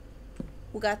at?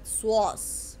 Who got the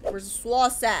sauce? Where's the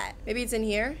sauce at? Maybe it's in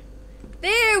here.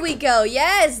 There we go.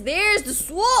 Yes, there's the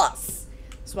sauce.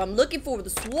 So I'm looking for the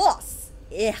sauce.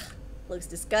 Ugh. Looks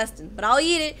disgusting, but I'll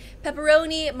eat it.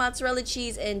 Pepperoni, mozzarella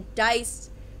cheese, and diced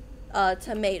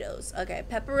tomatoes. Okay,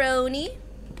 pepperoni.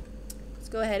 Let's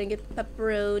go ahead and get the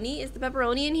pepperoni. Is the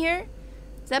pepperoni in here?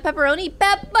 Is that pepperoni?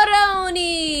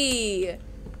 Pepperoni!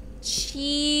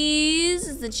 Cheese.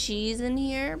 Is the cheese in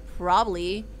here?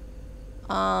 Probably.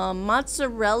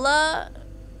 Mozzarella.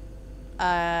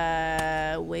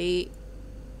 Wait.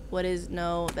 What is,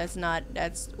 no, that's not,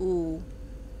 that's, ooh.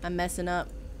 I'm messing up.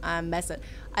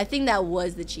 I think that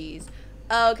was the cheese.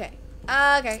 Okay.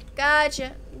 Okay.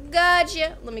 Gotcha.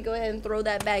 Let me go ahead and throw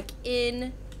that back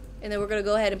in. And then we're going to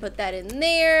go ahead and put that in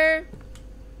there.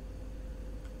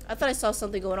 I thought I saw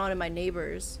something going on in my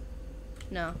neighbors.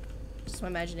 No. Just my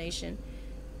imagination.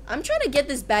 I'm trying to get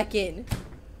this back in.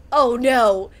 Oh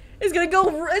no. It's gonna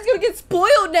get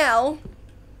spoiled now.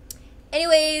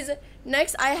 Anyways,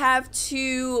 next I have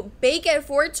to bake at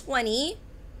 420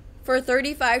 for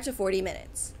 35 to 40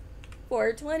 minutes.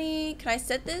 420. Can I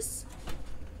set this?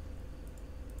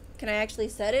 Can I actually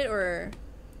set it, or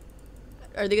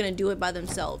are they gonna do it by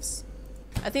themselves?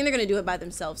 I think they're gonna do it by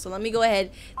themselves. So let me go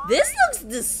ahead. This looks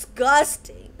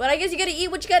disgusting, but I guess you gotta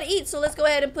eat what you gotta eat. So let's go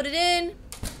ahead and put it in.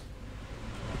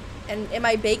 And am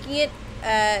I baking it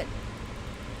at...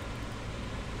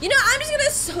 You know, I'm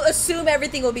just gonna assume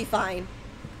everything will be fine.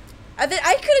 I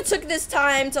could have took this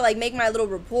time to like make my little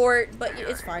report, but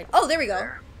it's fine. Oh, there we go.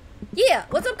 Yeah,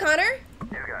 what's up, Connor? You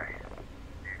guys,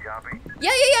 you copy?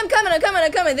 Yeah, I'm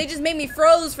coming. They just made me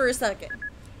froze for a second.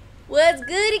 What's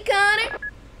goody, Connor?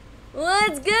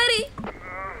 What's goody?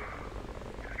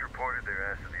 Just reported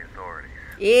their ass to the authorities.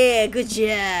 Yeah, good I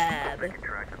job. can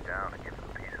track them down and give them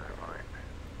a piece of their mind.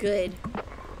 Good.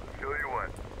 Tell you what,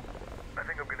 I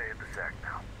think I'm gonna hit the sack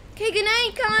now. Okay, good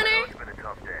night, I know Connor. it's been a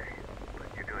tough day, but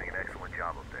you're doing an excellent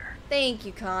job up there. Thank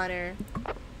you, Connor.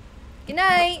 Good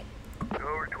night.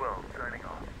 Over 12, signing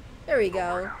off. There we Over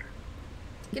go. and out.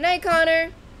 Good night,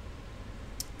 Connor.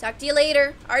 Talk to you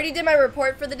later. I already did my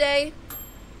report for the day.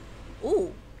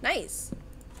 Ooh, nice.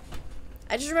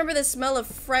 I just remember the smell of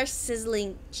fresh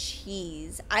sizzling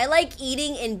cheese. I like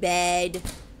eating in bed.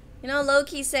 You know,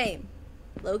 low-key same.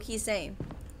 Low-key same.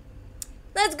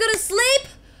 Let's go to sleep.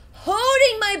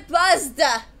 Holding my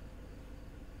pasta.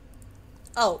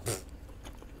 Oh.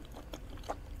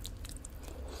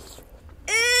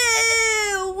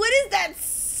 Ew, what is that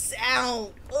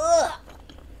sound? Ugh.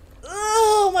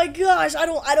 Oh my gosh,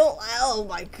 oh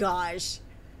my gosh.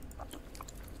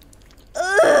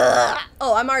 Ugh.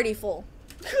 Oh, I'm already full.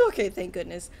 Okay, thank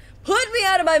goodness. Put me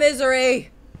out of my misery.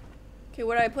 Okay,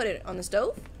 where do I put it? On the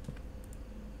stove?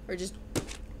 Or just...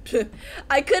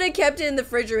 I could have kept it in the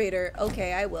refrigerator.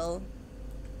 Okay, I will.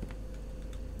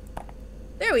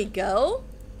 There we go.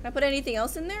 Can I put anything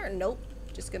else in there? Nope.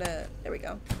 Just gonna... There we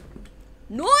go.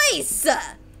 Nice!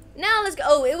 Now let's go.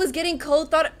 Oh, it was getting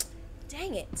cold.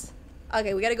 Dang it.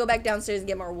 Okay, we gotta go back downstairs and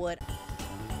get more wood.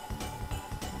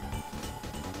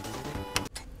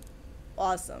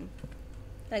 Awesome.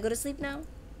 Can I go to sleep now?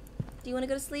 Do you want to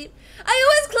go to sleep? I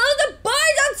always close the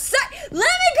bars outside. Let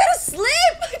me go to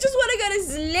sleep. I just want to go to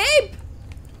sleep.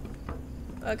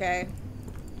 Okay.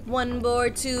 1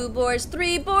 board, 2 boards,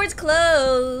 3 boards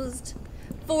closed.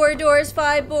 4 doors,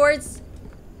 5 boards,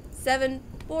 7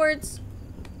 boards.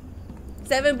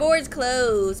 7 boards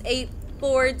closed. 8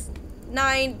 boards,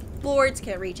 9 boards.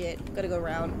 Can't reach it. Gotta go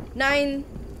around. 9,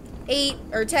 8,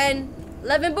 or 10,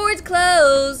 11 boards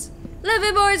closed.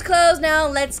 11 boards closed. Now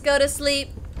let's go to sleep.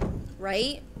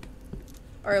 Right?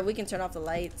 Or we can turn off the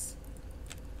lights.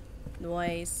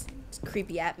 Nice. It's a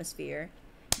creepy atmosphere.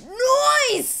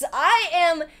 Nice! I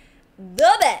am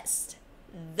the best.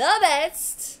 The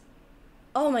best.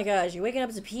 Oh my gosh, you're waking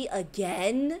up to pee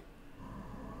again?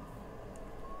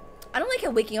 I don't like how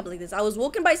waking up like this. I was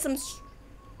woken by some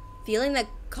feeling that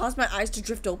caused my eyes to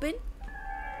drift open.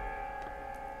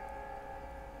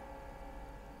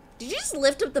 Did you just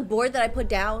lift up the board that I put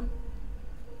down?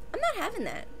 I'm not having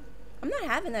that. I'm not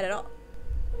having that at all.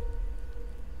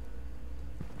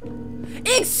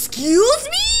 Excuse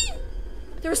me?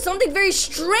 There was something very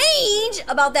strange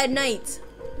about that night.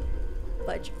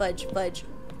 Fudge, fudge, fudge.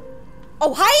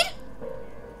 Oh, hide?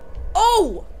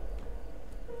 Oh!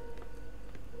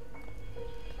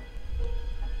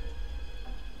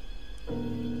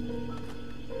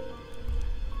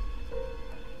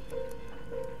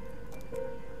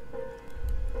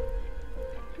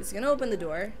 He's gonna open the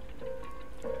door.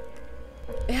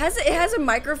 It has a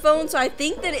microphone, so I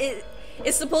think that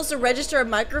it's supposed to register a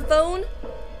microphone,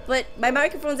 but my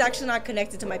microphone's actually not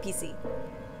connected to my PC.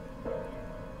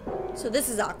 So this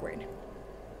is awkward.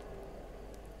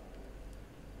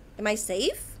 Am I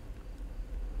safe?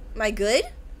 Am I good?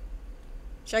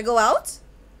 Should I go out?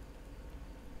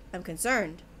 I'm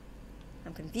concerned.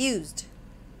 I'm confused.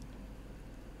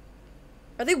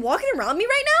 Are they walking around me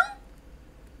right now?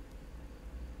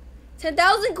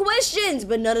 10,000 questions,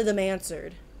 but none of them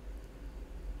answered.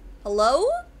 Hello?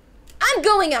 I'm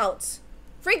going out.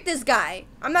 Freak this guy.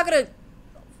 I'm not gonna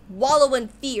wallow in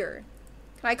fear.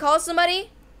 Can I call somebody?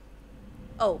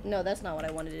 Oh, no, that's not what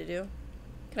I wanted to do.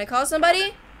 Can I call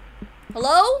somebody?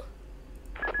 Hello?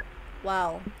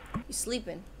 Wow. You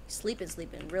sleeping.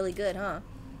 Sleeping really good, huh?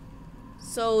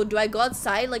 So, do I go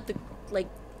outside like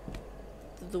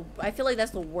I feel like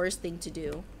that's the worst thing to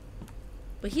do.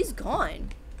 But he's gone.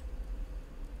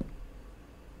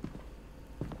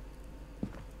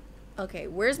 Okay,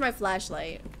 where's my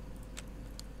flashlight?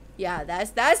 Yeah,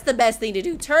 that's the best thing to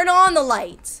do. Turn on the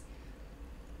lights.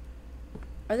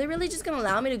 Are they really just gonna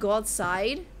allow me to go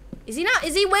outside? Is he not?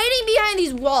 Is he waiting behind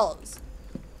these walls?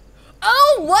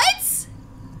 Oh, what?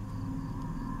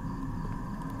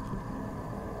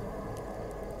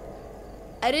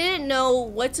 I didn't know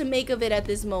what to make of it at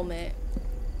this moment.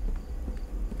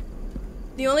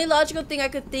 The only logical thing I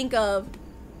could think of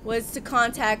was to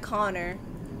contact Connor.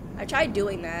 I tried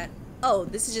doing that. Oh,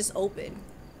 this is just open.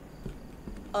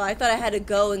 Oh, I thought I had to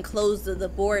go and close the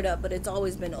board up, but it's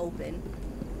always been open.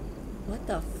 What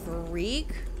the freak?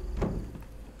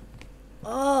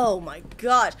 Oh my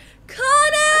gosh.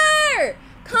 Connor!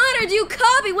 Connor, do you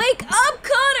copy? Wake up,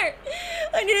 Connor!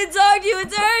 I need to talk to you.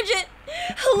 It's urgent.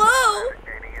 Hello?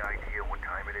 Any idea what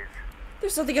time it is?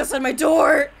 There's something outside my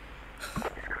door. Just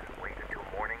couldn't wait until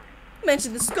morning.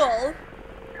 Mention the skull.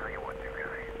 Tell you what, new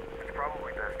guy. It's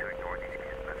probably best to ignore these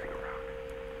kids messing around.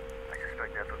 I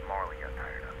suspect that's what Marley got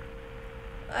tired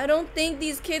of. I don't think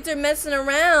these kids are messing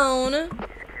around. These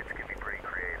kids can be pretty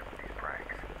creative with these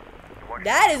pranks. You watch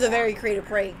That them is a go very on, creative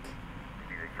prank.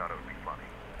 maybe they thought it would be funny.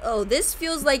 Oh, this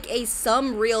feels like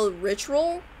some real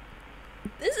ritual.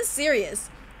 This is serious.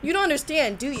 You don't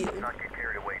understand, do you? Let's not get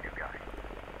carried away, new guy.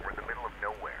 We're in the middle of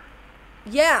nowhere.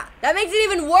 Yeah, that makes it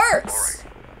even worse.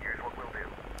 Alright, here's what we'll do.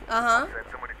 Uh-huh. Send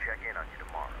someone to check in on you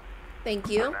tomorrow. Thank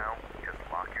For you. now, just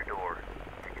lock your door,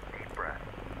 take a deep breath,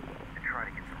 and try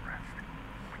to get some rest.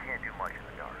 We can't do much in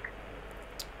the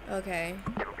dark. Okay.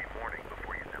 It'll be morning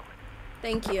before you know it.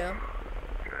 Thank you.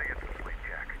 Try to get some sleep,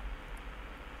 Jack.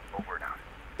 Over and out.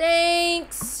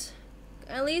 Thanks.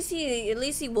 At least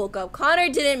he woke up. Connor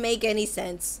didn't make any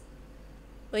sense.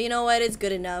 But you know what? It's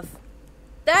good enough.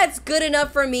 That's good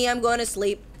enough for me. I'm going to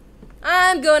sleep.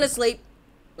 I'm going to sleep.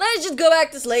 Let's just go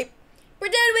back to sleep.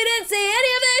 Pretend we didn't see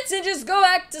any of this and just go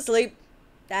back to sleep.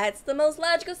 That's the most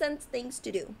logical sense things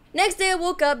to do. Next day I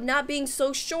woke up not being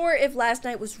so sure if last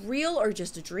night was real or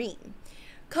just a dream.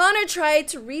 Connor tried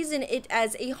to reason it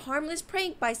as a harmless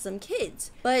prank by some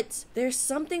kids, but there's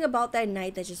something about that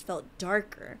night that just felt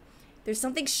darker. There's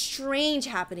something strange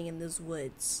happening in those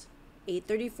woods.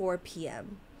 8:34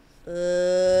 p.m.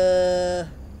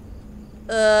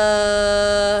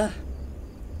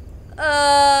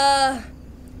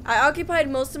 I occupied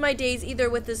most of my days either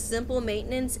with the simple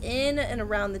maintenance in and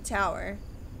around the tower,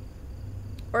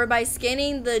 or by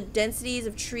scanning the densities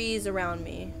of trees around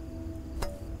me.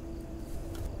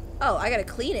 Oh, I gotta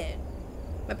clean it.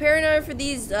 My paranoia for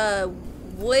these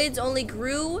woods only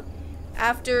grew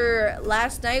after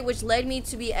last night, which led me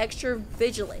to be extra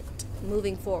vigilant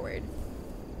moving forward.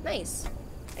 Nice.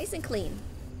 Nice and clean.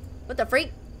 What the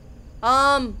freak?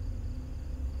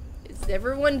 Is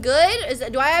everyone good?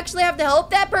 Do I actually have to help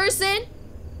that person?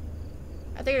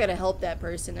 I think I gotta help that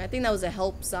person. I think that was a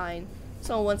help sign.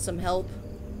 Someone wants some help.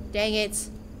 Dang it.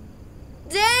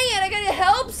 Dang it, I gotta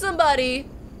help somebody.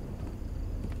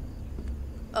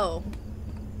 Oh.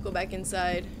 Go back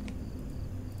inside.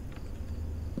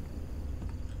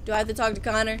 Do I have to talk to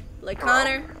Connor? Like,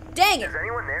 Connor? Dang it! Is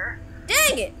anyone there?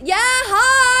 Dang it! Yeah,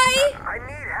 hi! I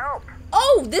need help.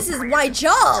 Oh, this is my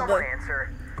job! Someone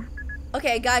answer.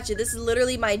 Okay, I got you. This is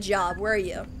literally my job. Where are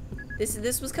you?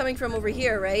 This was coming from over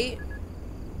here, right?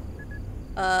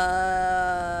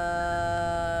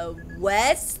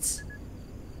 West?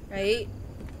 Right?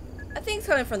 I think it's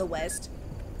coming from the west.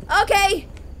 Okay,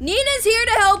 Nina's here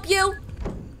to help you.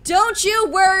 Don't you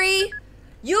worry.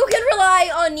 You can rely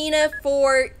on Nina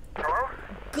for Hello?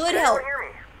 good Can help. anyone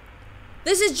hear me?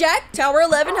 This is Jack, Tower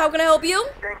 11. How can I help you?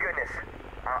 Thank goodness.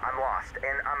 I'm lost,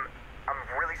 and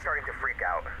I'm really starting to freak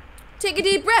out. Take a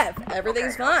deep breath.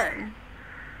 Everything's Okay. fine.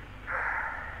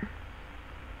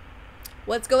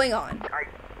 What's going on?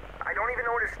 I don't even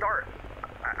know where to start.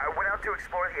 I went out to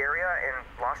explore the area and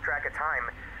lost track of time.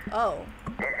 Oh,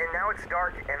 And now it's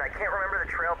dark, and I can't remember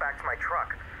the trail back to my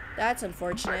truck. that's I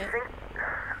unfortunate. think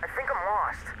I'm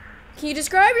lost. Can you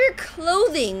describe your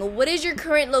clothing? What is your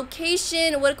current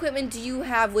location? What equipment do you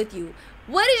have with you?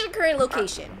 What is your current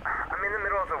location? I'm in the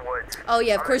middle of the woods. Oh,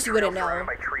 yeah, of on a course you wouldn't trail know.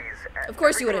 surrounded by trees. Of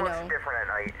course you Everything wouldn't looks know. different at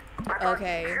night. I thought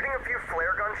Okay. shooting a few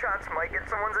flare gun shots might get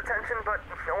someone's attention, but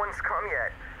no one's come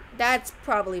yet. That's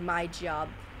probably my job.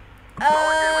 All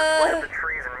I did was plant the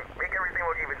trees and make everything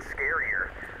look even scarier.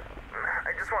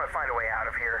 I just want to find a way out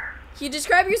of here. Can you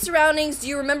describe your surroundings? Do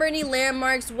you remember any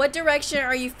landmarks? What direction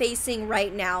are you facing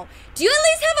right now? Do you at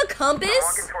least have a I'm compass?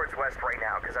 walking towards west right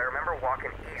now because I remember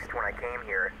walking east when I came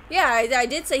here. Yeah, I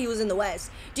did say he was in the west.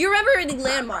 Do you remember any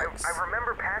landmarks? I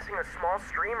remember passing a small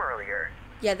stream earlier.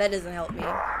 Yeah, that doesn't help me.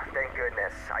 Oh, thank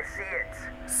goodness. I see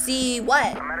it. See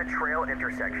what? I'm at a trail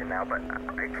intersection now, but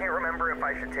I can't remember if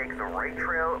I should take the right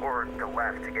trail or the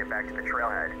left to get back to the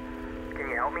trailhead. Can Can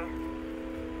you help me?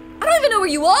 I don't even know where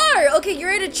you are. Okay,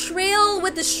 you're at a trail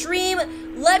with the stream.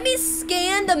 Let me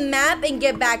scan the map and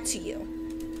get back to you.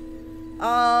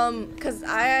 Cause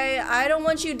I don't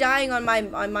want you dying on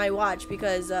my watch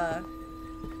because that's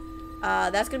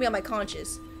gonna be on my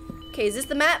conscience. Okay, is this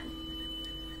the map?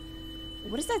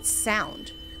 What is that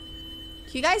sound?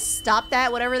 Can you guys stop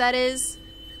that, whatever that is?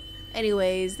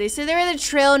 Anyways, they said they're in the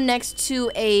trail next to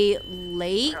a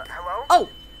lake. Hello? Oh.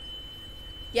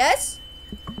 Yes?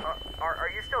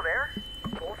 Are you still there?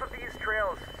 Both of these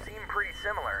trails seem pretty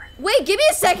similar. Wait, give me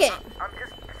a second. I'm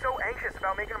just so anxious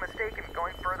about making a mistake and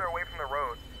going further away from the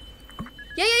road.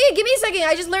 Yeah, give me a second.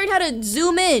 I just learned how to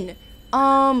zoom in.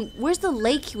 Where's the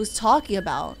lake he was talking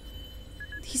about?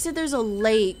 He said there's a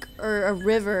lake or a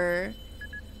river.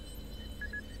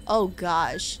 Oh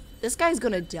gosh, this guy's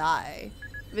gonna die.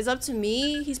 If it's up to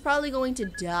me, he's probably going to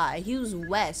die. He was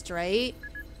west, right?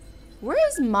 Where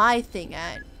is my thing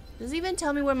at? Does it even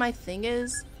tell me where my thing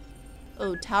is?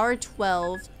 Oh, Tower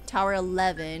 12, Tower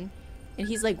 11, and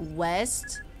he's like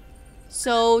west.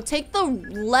 So take the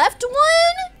left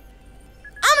one?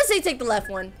 I'm gonna say take the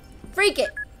left one. Freak it.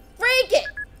 Freak it.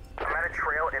 I'm at a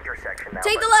trail intersection now.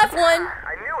 Take the left one.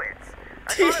 I knew it.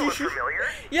 I thought it was familiar.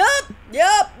 Yup.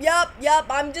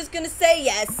 I'm just gonna say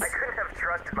yes. I couldn't have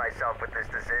trusted myself with this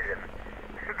decision.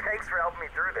 Thanks for helping me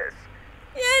through this.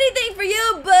 Anything for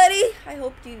you, buddy. I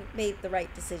hope you made the right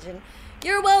decision.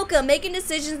 You're welcome. Making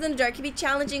decisions in the dark can be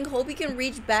challenging. Hope you can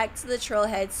reach back to the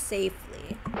trailhead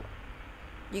safely.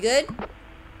 You good?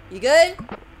 You good?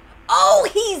 Oh,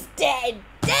 he's dead.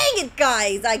 Dang it,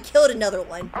 guys. I killed another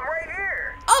one. I'm right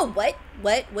here. Oh, what?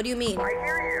 What do you mean? I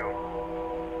hear you.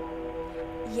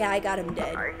 Yeah, I got him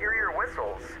dead. I hear your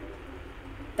whistles.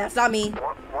 That's not me.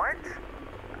 What?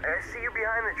 I see you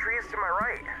behind the trees to my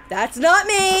right. That's not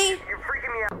me. You're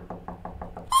freaking me out.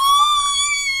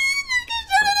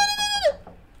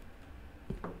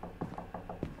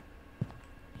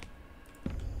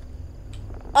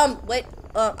 What?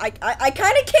 I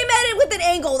kind of came at it with an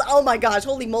angle. Oh my gosh,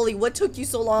 holy moly, what took you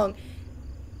so long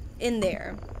in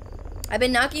there? I've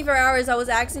been knocking for hours. I was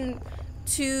asking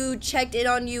to check in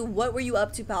on you. What were you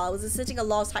up to, pal? I was assisting a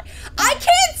lost hide. I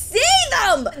can't see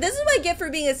them! This is my gift for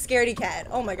being a scaredy cat.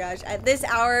 Oh my gosh. At this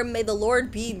hour, may the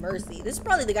Lord be mercy. This is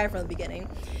probably the guy from the beginning.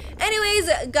 Anyways,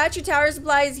 got your tower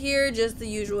supplies here. Just the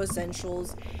usual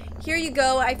essentials. Here you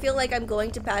go. I feel like I'm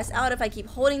going to pass out if I keep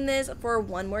holding this for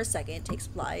one more second. Take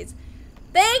supplies.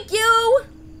 Thank you!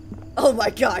 Oh my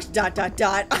gosh, ... Don't mind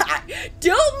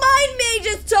me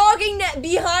just talking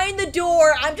behind the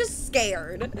door. I'm just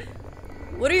scared.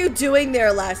 What are you doing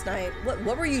there last night?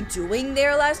 What were you doing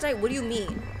there last night? What do you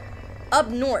mean? Up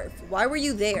north. Why were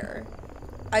you there?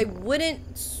 I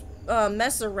wouldn't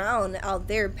mess around out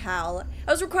there, pal.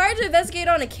 I was required to investigate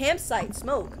on a campsite.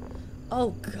 Smoke.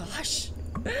 Oh gosh.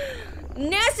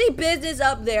 Nasty business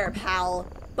up there, pal.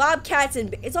 Bobcats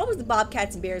and it's always the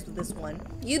bobcats and bears with this one.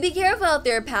 You be careful out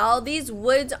there, pal. These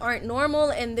woods aren't normal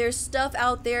and there's stuff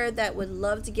out there that would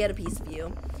love to get a piece of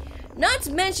you. Not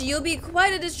to mention you'll be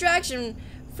quite a distraction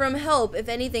from help if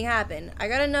anything happened. I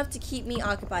got enough to keep me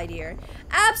occupied here.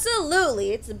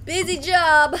 Absolutely, it's a busy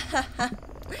job.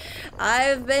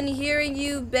 I've been hearing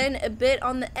you've been a bit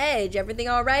on the edge. Everything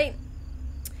all right?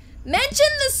 Mention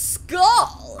the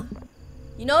skull.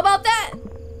 You know about that?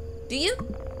 Do you?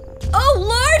 Oh,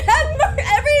 Lord have mercy.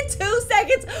 Every 2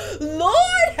 seconds,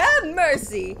 Lord have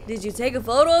mercy. Did you take a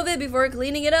photo of it before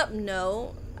cleaning it up?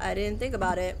 No, I didn't think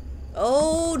about it.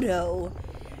 Oh, no.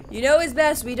 You know it's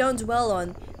best we don't dwell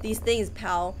on these things,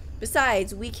 pal.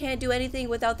 Besides, we can't do anything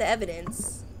without the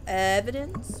evidence.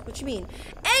 Evidence? What you mean?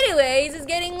 Anyways, it's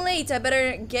getting late. I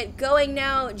better get going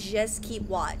now. Just keep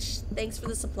watch. Thanks for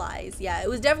the supplies. Yeah, it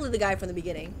was definitely the guy from the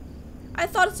beginning. I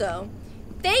thought so.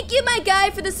 Thank you, my guy,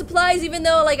 for the supplies, even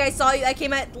though, like, I saw you, I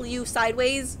came at you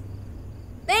sideways.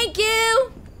 Thank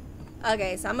you!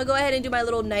 Okay, so I'm gonna go ahead and do my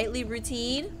little nightly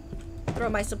routine. Throw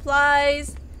my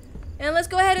supplies. And let's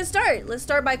go ahead and start. Let's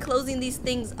start by closing these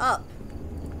things up.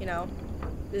 You know,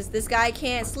 this guy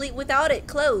can't sleep without it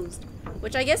closed.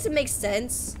 Which I guess it makes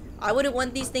sense. I wouldn't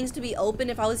want these things to be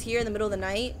open if I was here in the middle of the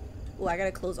night. Oh, I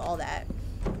gotta close all that.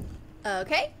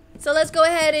 Okay, so let's go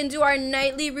ahead and do our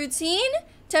nightly routine.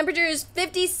 Temperature is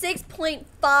 56.5.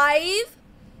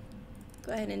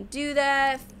 Go ahead and do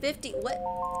that.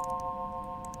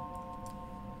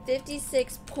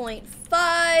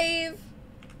 56.5.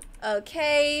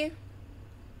 Okay.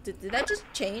 Did that just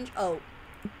change? Oh.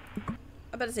 I'm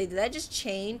about to say, did that just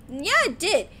change? Yeah, it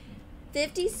did.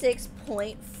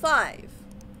 56.5.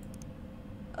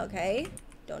 Okay.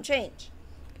 Don't change.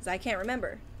 Because I can't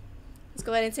remember. Let's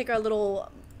go ahead and take our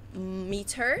little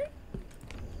meter.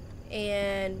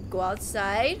 And go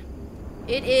outside.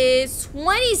 It is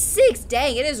 26.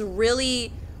 Dang, it is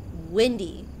really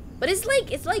windy. But it's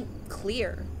like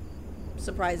clear,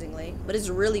 surprisingly. But it's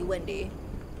really windy.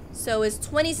 So it's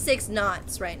 26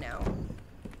 knots right now.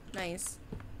 Nice.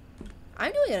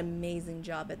 I'm doing an amazing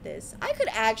job at this. I could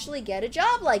actually get a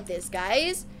job like this,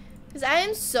 guys. Because I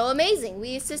am so amazing.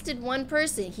 We assisted one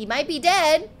person. He might be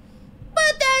dead,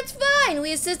 but that's fine.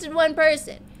 We assisted one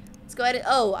person. Let's go ahead and...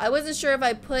 Oh, I wasn't sure if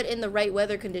I put in the right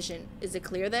weather condition. Is it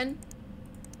clear then?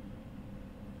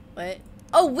 What?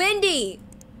 Oh, windy!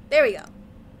 There we go.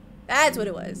 That's what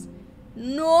it was.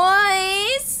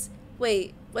 Nice!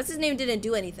 Wait, what's his name didn't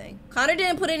do anything? Connor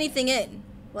didn't put anything in.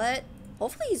 What?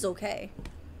 Hopefully he's okay.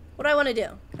 What do I want to do?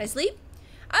 Can I sleep?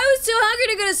 I was too hungry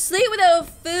to go to sleep without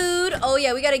food. Oh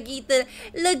yeah, we gotta eat the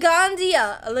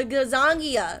lasagna,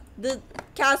 the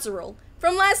casserole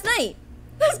from last night.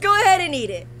 Let's go ahead and eat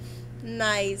it.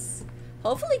 Nice.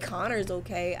 Hopefully Connor's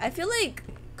okay. I feel like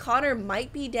Connor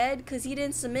might be dead because he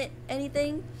didn't submit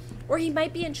anything. Or he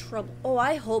might be in trouble. Oh,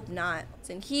 I hope not. It's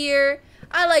in here.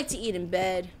 I like to eat in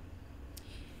bed.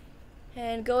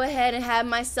 And go ahead and have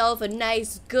myself a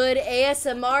nice, good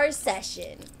ASMR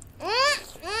session.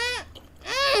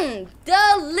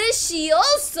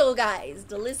 Delicioso, guys.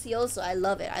 Delicioso. I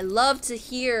love it. I love to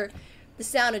hear the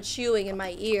sound of chewing in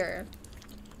my ear.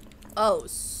 Oh,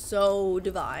 so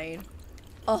divine.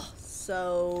 Oh,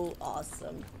 so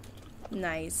awesome.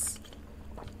 Nice.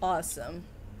 Awesome.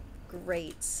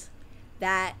 Great.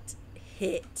 That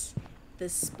hit the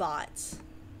spot.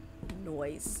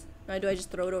 Noise. Now, do I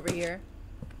just throw it over here?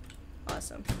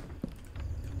 Awesome.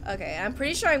 Okay, I'm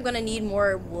pretty sure I'm gonna need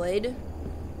more wood.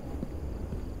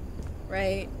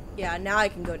 Right? Yeah, now I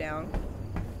can go down.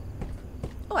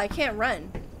 Oh, I can't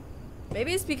run.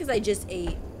 Maybe it's because I just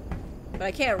ate. But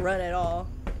I can't run at all.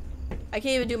 I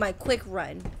can't even do my quick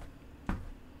run.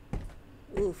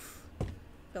 Oof.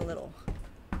 A little.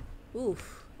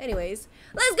 Oof. Anyways,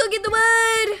 let's go get the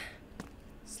wood!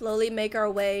 Slowly make our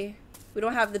way. We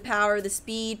don't have the power, the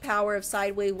speed power of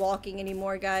sideways walking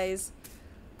anymore, guys.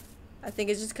 I think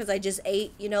it's just because I just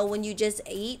ate. You know, when you just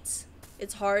ate,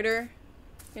 it's harder.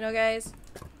 You know, guys?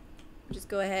 Just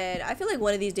go ahead. I feel like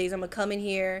one of these days I'm going to come in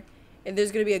here and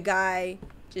there's going to be a guy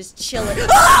just chilling.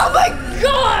 Oh my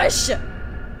gosh!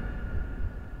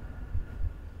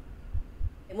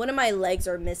 One of my legs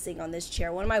are missing on this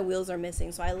chair. One of my wheels are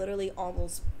missing, so I literally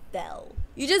almost fell.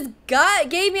 You just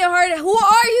gave me a heart. Who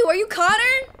are you? Are you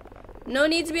Connor? No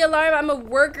need to be alarmed. I'm a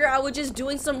worker. I was just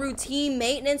doing some routine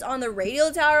maintenance on the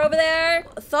radio tower over there.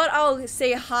 Thought I'll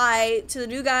say hi to the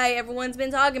new guy everyone's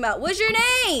been talking about. What's your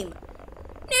name?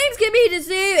 Names can be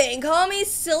deceiving. Call me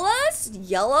Celeste.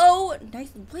 Yellow.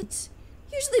 Nice. What?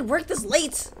 Usually work this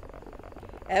late.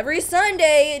 Every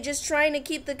Sunday, just trying to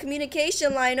keep the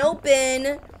communication line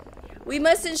open. We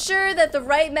must ensure that the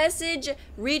right message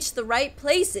reach the right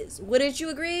places. Wouldn't you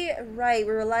agree? Right,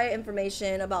 we rely on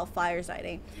information about fire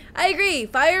sighting. I agree,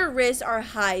 fire risks are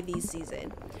high this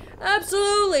season.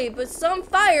 Absolutely, but some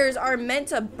fires are meant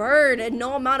to burn and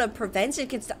no amount of prevention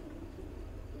can stop.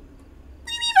 What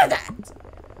do you mean by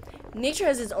that? Nature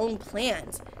has its own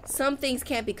plans. Some things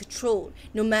can't be controlled,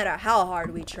 no matter how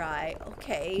hard we try.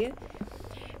 Okay.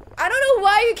 I don't know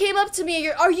why you came up to me.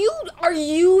 Are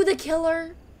you the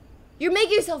killer? You're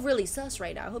making yourself really sus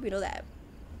right now. I hope you know that.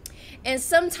 And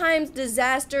sometimes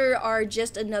disaster are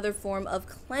just another form of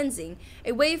cleansing,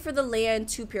 a way for the land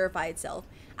to purify itself.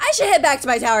 I should head back to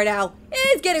my tower now.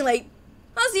 It's getting late.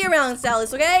 I'll see you around,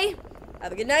 Salas, okay?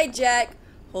 Have a good night, Jack.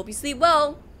 Hope you sleep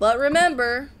well. But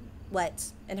remember,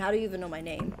 what? And how do you even know my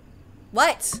name?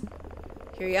 What?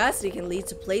 Curiosity can lead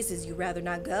to places you'd rather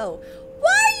not go. Why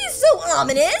are you so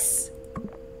ominous?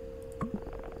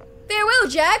 Farewell,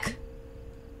 Jack.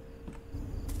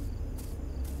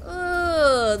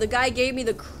 Ugh, the guy gave me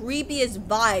the creepiest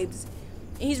vibes.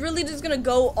 And he's really just gonna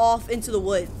go off into the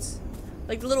woods.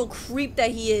 Like the little creep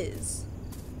that he is.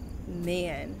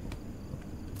 Man.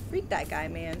 Freak that guy,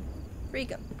 man. Freak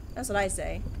him. That's what I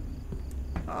say.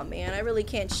 Oh man, I really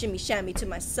can't shimmy shammy to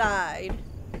my side.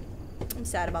 I'm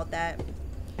sad about that.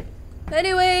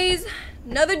 Anyways,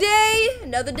 another day,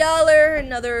 another dollar,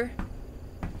 another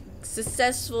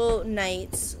successful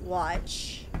night's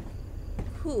watch.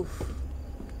 Whew.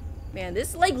 Man,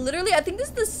 this, like, literally, I think this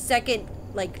is the second,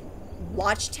 like,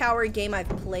 watchtower game I've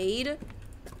played.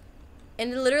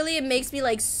 And literally, it makes me,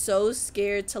 like, so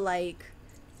scared to, like,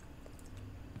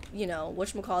 you know,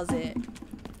 whatchamacallit,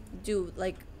 do,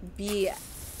 like, be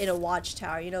in a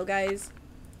watchtower, you know, guys?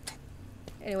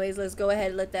 Anyways, let's go ahead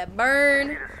and let that burn.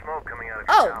 I see the smoke coming out of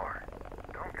your tower.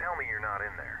 Don't tell me you're not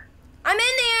in there. I'm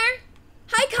in there!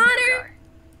 Hi, Connor!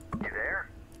 You there?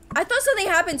 I thought something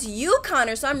happened to you,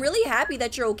 Connor, so I'm really happy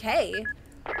that you're okay.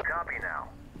 Copy now.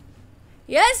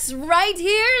 Yes, right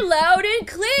here, loud and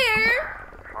clear.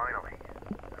 Finally.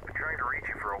 I've been trying to reach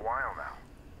you for a while now.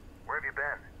 Where have you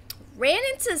been? Ran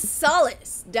into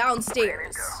Solace Ran downstairs.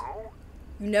 into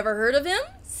who? You never heard of him?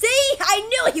 See, I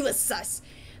knew he was sus.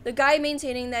 The guy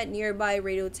maintaining that nearby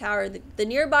radio tower, the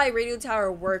nearby radio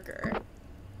tower worker.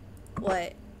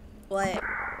 What? What? Is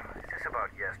this about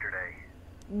yesterday?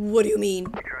 What do you mean?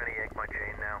 You trying to yank my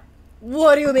chain now?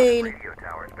 What do you mean? Radio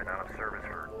tower's been out of service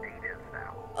for ages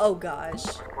now. Oh gosh. It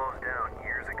was closed down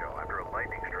years ago after a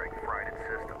lightning strike fried its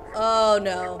systems. Oh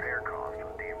no. Repair cost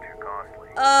was deemed too costly.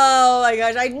 Oh my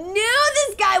gosh, I knew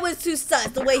this guy was too sus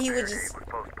the way he would Repair just... date was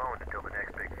postponed until the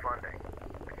next big funding,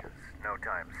 which is no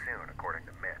time soon, according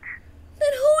to Mitch.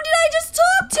 Then who did I just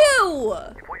talk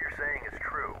to? If what you're saying is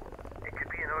true, it could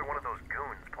be another one of those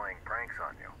goons playing pranks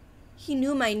on you. He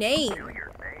knew my name. Knew your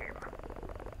name.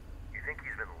 You think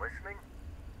he's been listening?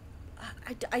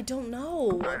 I don't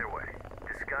know. Either way,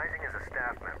 disguising as a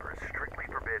staff member is strictly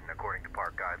forbidden according to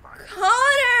park guidelines.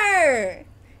 Connor!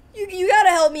 You gotta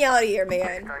help me out here, Next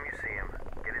man. time you see him,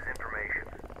 get his information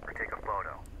or take a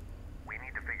photo. We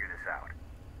need to figure this out.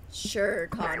 Sure,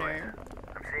 Anyways, Connor.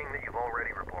 I'm seeing that you've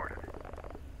already reported.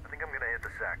 I think I'm gonna hit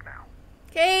the sack now.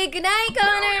 Okay, good night,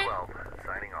 Connor. 12,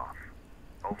 signing off.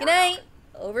 Over Good and out. night.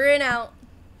 Over and out.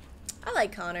 I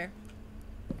like Connor.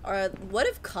 Or what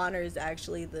if Connor is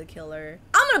actually the killer?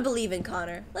 I'm gonna believe in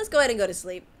Connor. Let's go ahead and go to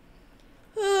sleep.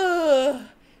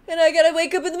 And I gotta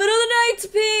wake up in the middle of the night to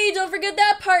pee. Don't forget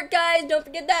that part, guys. Don't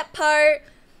forget that part.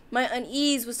 My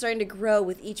unease was starting to grow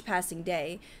with each passing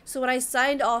day. So when I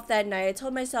signed off that night, I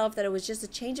told myself that it was just a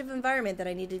change of environment that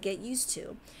I needed to get used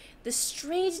to. The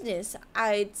strangeness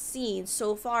I'd seen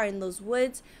so far in those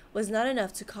woods was not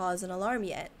enough to cause an alarm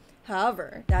yet.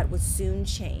 However, that would soon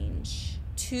change.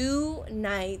 2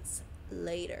 nights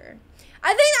later. I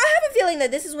have a feeling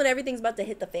that this is when everything's about to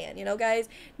hit the fan, you know, guys?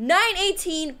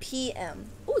 9:18 p.m.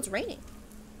 Oh, it's raining.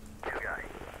 New guy,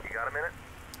 you got a minute?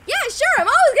 Yeah, sure. I'm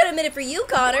always got a minute for you,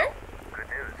 Connor. Good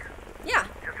news. Yeah.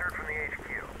 Just heard from the HQ.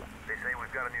 They say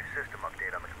we've got a new system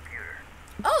update on the computer.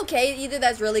 Oh, okay. Either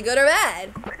that's really good or bad.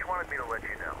 Mitch wanted me to let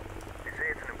you know. They say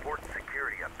it's an important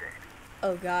security update.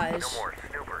 Oh, gosh. No more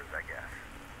snoopers, I guess.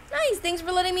 Nice. Thanks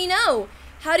for letting me know.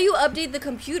 How do you update the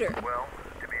computer? Well,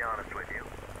 to be honest with you,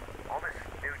 all this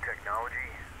new technology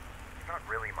is not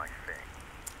really my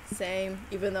thing. Same.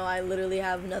 Even though I literally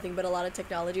have nothing but a lot of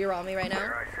technology around me right now.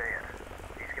 Dare I say it,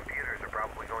 these computers are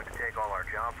probably going to take all our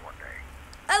jobs one day.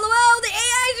 LOL, the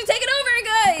AIs are taking over,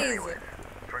 guys! Anyways,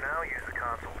 for now, use the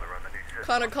console to run the new system.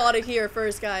 Connor caught it here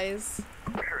first, guys.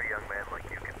 I'm sure a young man like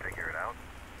you can figure it out.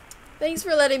 Thanks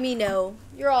for letting me know.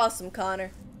 You're awesome,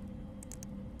 Connor.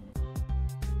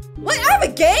 What? I have a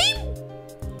game?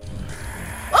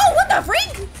 Oh, what the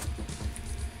freak?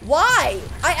 Why?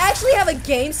 I actually have a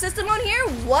game system on here?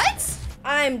 What?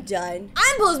 I'm done.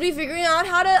 I'm supposed to be figuring out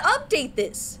how to update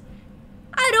this.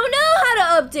 I don't know how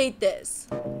to update this.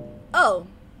 Oh,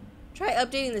 try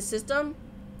updating the system.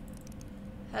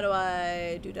 How do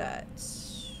I do that?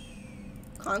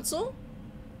 Console?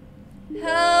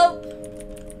 Help.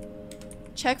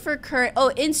 Check for current, oh,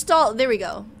 install, there we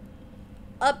go.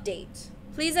 Update.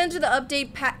 Please enter the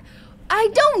update I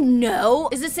don't know.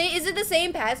 Is it the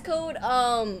same passcode?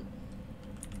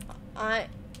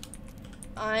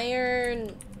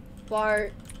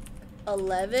 Ironbark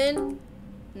 11?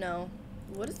 No.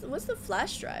 What's the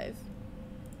flash drive?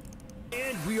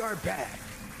 And we are back.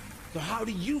 So how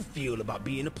do you feel about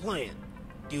being a plant?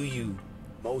 Do you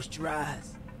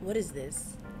moisturize? What is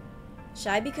this? Should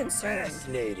I be concerned?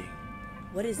 Fascinating.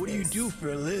 What is What this? do you do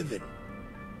for a living?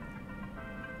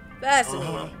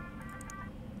 Fascinating.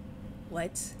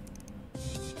 What?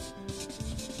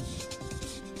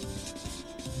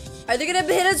 Are they gonna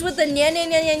hit us with the nya nya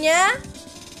nya nya nya?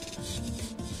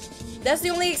 That's the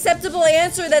only acceptable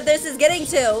answer that this is getting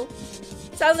to.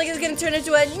 Sounds like it's gonna turn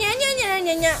into a nya nya nya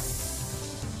nya nya.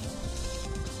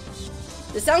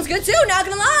 This sounds good too, not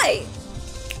gonna lie.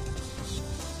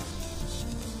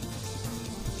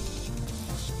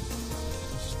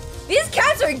 These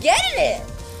cats are getting it.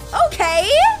 Okay.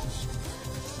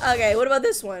 Okay, what about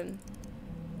this one?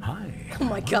 Hi. Oh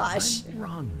my gosh. I'm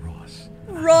Ron Ross.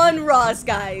 Ron Ross,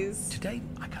 guys. Today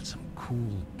I got some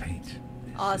cool paint. This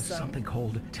is Awesome. something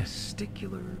called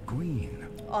testicular green.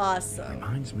 Awesome.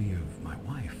 Reminds me of my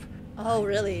wife. Oh,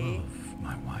 really? I love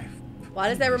my wife. Why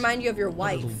does that Anyways, remind you of your a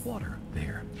wife? little water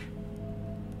there.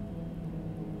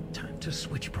 Time to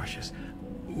switch brushes.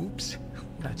 Oops,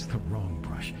 that's the wrong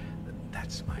brush.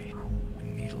 That's my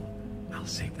needle. I'll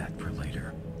save that for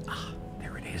later. Ah,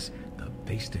 there it is. the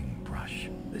basting brush.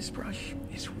 This brush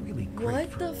is really great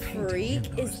What for the painting freak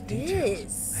in those is details.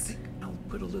 this? I think I'll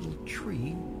put a little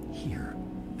tree here.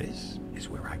 This is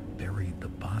where I buried the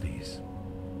bodies.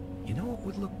 You know what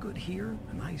would look good here?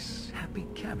 A nice, happy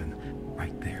cabin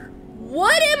right there.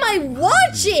 What am I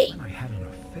watching? When I had an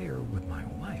affair with my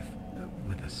wife,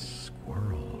 with a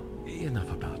squirrel.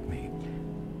 Enough about me.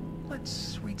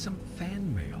 Let's read some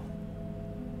fan mail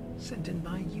sent in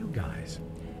by you guys.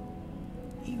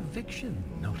 Eviction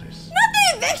notice. Not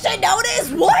the eviction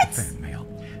notice. What? Fan mail.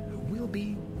 We'll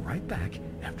be right back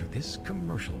after this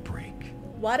commercial break.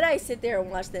 Why did I sit there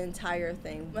and watch the entire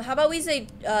thing? How about we say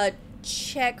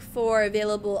check for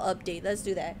available update? Let's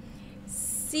do that.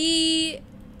 CHKUPD.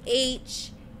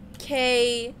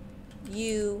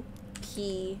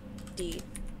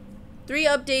 3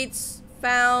 updates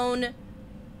found.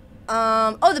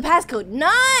 Oh, the passcode.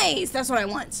 Nice. That's what I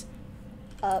want.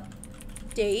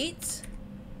 Update.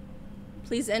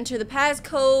 Please enter the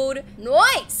passcode.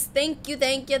 Nice. Thank you,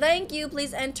 thank you, thank you.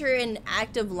 Please enter an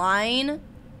active line.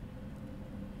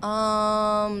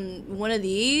 One of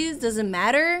these. Doesn't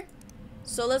matter.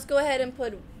 So let's go ahead and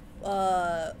put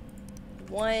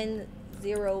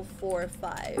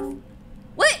 1045.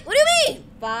 What? What do you mean?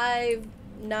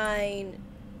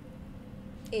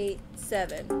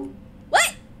 5987.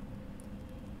 What?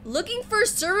 Looking for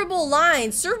servable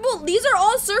lines. Servable. These are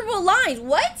all servable lines.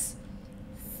 What?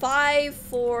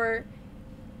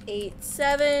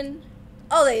 5487.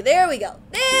 Oh, there we go.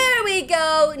 There we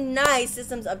go. Nice.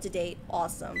 System's up to date.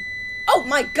 Awesome. Oh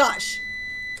my gosh.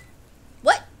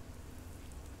 What?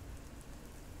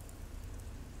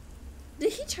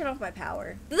 Did he turn off my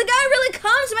power? Did the guy really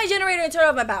come to my generator and turn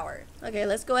off my power? Okay,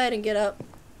 let's go ahead and get up.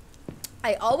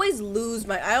 I always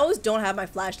don't have my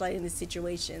flashlight in these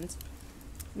situations.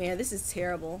 Man, this is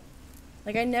terrible.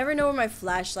 Like, I never know where my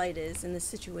flashlight is in this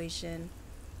situation.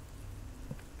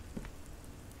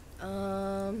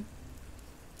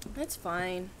 That's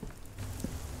fine.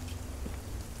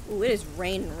 Ooh, it is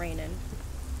raining.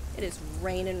 It is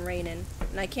raining. And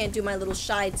I can't do my little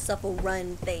shy supple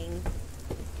run thing.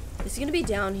 Is he gonna be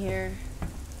down here?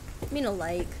 Me no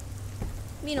like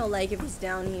if he's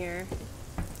down here.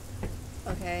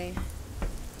 Okay.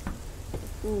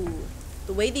 Ooh.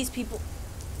 The way these people...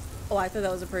 Oh, I thought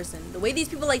that was a person. The way these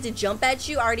people like to jump at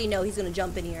you, I already know he's gonna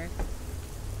jump in here.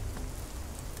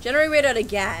 Generator out of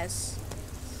gas.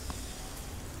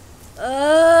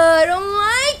 I don't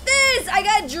like this! I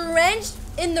got drenched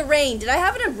in the rain. Did I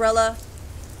have an umbrella?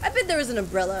 I bet there was an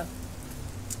umbrella.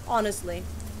 Honestly.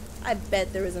 I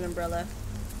bet there was an umbrella.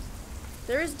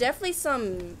 There is definitely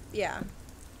some... Yeah.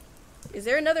 Is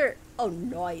there another... Oh,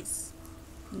 nice.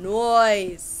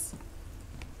 Nice.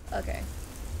 Okay.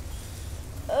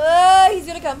 He's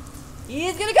gonna come.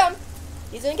 He's gonna come.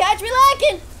 He's gonna catch me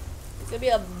lacking. He's gonna be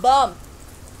a bum.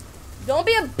 Don't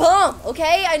be a bum,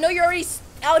 okay? I know you're already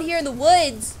out here in the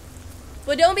woods,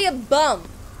 but don't be a bum.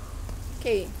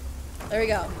 Okay, there we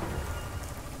go.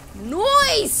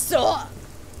 Nice!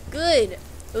 Good.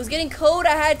 It was getting cold,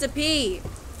 I had to pee.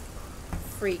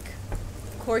 Freak.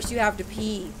 Of course you have to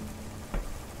pee.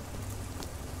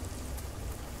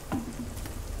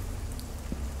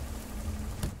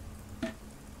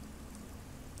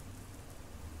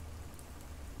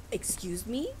 Excuse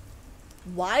me?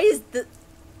 Why is the...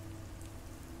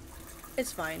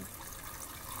 It's fine.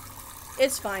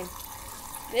 It's fine.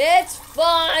 It's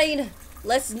fine.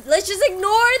 Let's just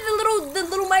ignore the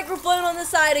little microphone on the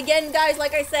side. Again, guys,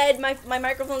 like I said, my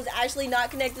microphone is actually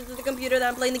not connected to the computer that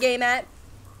I'm playing the game at.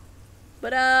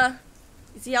 But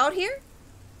is he out here?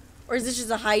 Or is this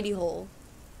just a hidey hole?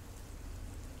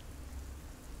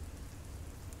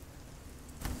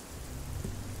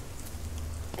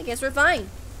 I guess we're fine.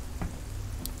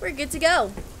 We're good to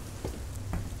go.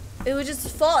 It was just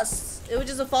false. It was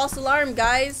just a false alarm,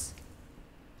 guys.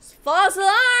 False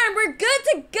alarm! We're good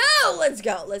to go! Let's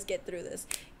go. Let's get through this.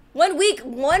 1 week,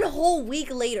 1 whole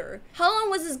week later. How long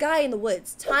was this guy in the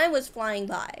woods? Time was flying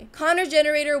by. Connor's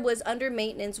generator was under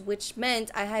maintenance, which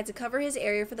meant I had to cover his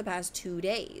area for the past 2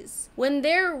 days. When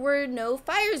there were no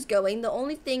fires going, the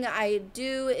only thing I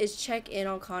do is check in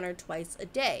on Connor twice a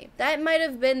day. That might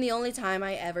have been the only time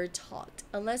I ever talked,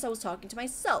 unless I was talking to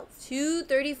myself.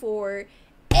 2:34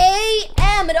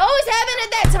 a.m. It always happened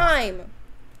at that time.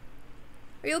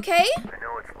 Are you okay? I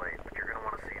know it's late, but you're gonna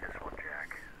want to see this one,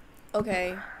 Jack.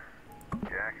 Okay.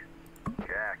 Jack?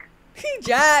 Jack?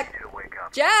 Jack! You need to wake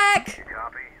up. Jack! You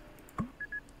copy?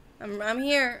 I'm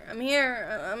here. I'm here.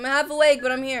 I'm half awake,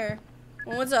 but I'm here.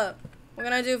 Well, what's up? What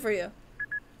can I do for you?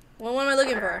 What am I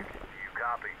looking for? You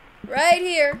copy? Right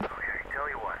here. Okay, tell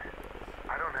you what.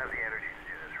 I don't have the energy to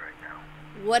do this right now.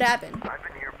 What happened? I've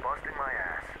been here busting my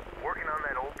ass, working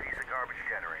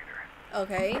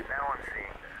Okay. And now I'm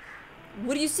seeing this.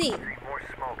 What do you see? I'm seeing more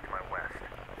smoke to my west.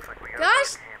 Looks like we got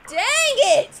Gosh a camper. dang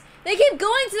it! They keep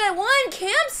going to that one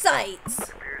campsite. It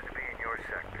appears to be in your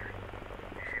sector.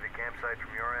 You see the campsite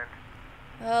from your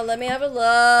end? Let me have a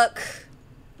look.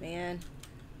 Man,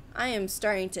 I am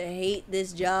starting to hate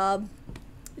this job.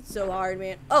 It's so hard,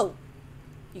 man. Oh,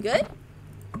 you good?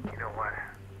 You know what?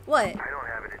 What? I don't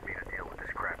have it in me to deal with this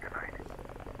crap tonight.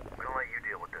 I'm gonna let you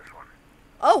deal with this one.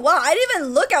 Oh, wow, I didn't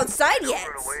even look outside Don't yet.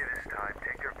 run away this time.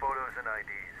 Take their photos and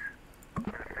IDs. And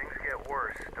if things get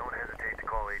worse, don't hesitate to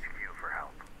call HQ for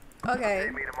help. Okay.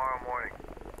 See me tomorrow morning.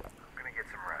 I'm gonna get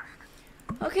some rest.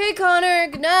 Okay, Connor,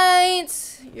 good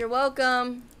night. You're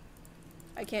welcome.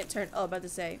 I can't turn, oh, about to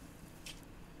say.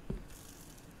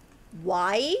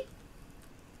 Why?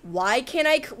 Why can't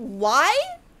I, why?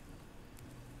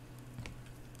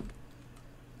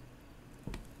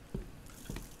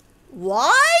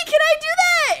 Why can I do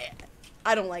that?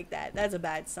 I don't like that. That's a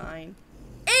bad sign.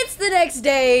 It's the next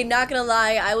day. Not gonna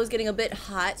lie, I was getting a bit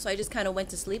hot, so I just kind of went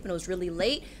to sleep and it was really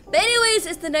late. But anyways,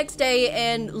 it's the next day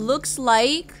and looks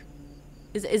like...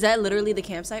 Is that literally the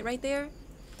campsite right there?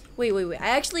 Wait. I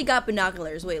actually got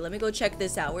binoculars. Wait, let me go check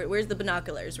this out. Where's the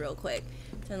binoculars real quick?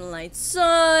 Turn the lights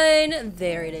on.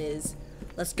 There it is.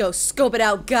 Let's go scope it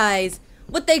out, guys.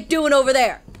 What they doing over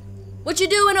there? What you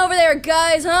doing over there,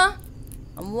 guys, huh?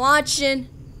 I'm watching.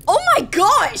 Oh my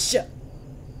gosh!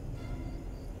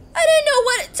 I didn't know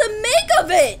what to make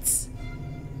of it!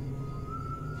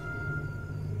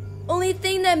 Only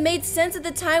thing that made sense at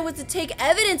the time was to take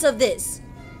evidence of this.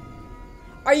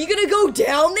 Are you gonna go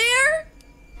down there?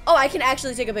 Oh, I can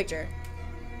actually take a picture.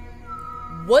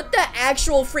 What the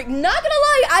actual freak? Not gonna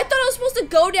lie, I thought I was supposed to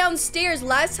go downstairs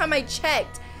last time I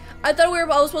checked. I thought I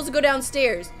was supposed to go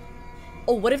downstairs.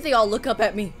 Oh, what if they all look up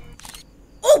at me?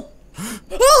 Oh!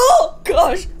 Oh,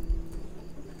 gosh!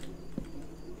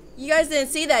 You guys didn't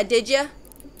see that, did you?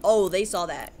 Oh, they saw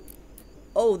that.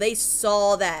 Oh, they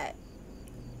saw that.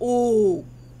 Oh.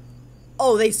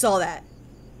 Oh, they saw that.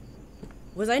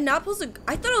 Was I not supposed to?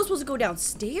 I thought I was supposed to go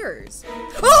downstairs.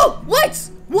 Oh, what?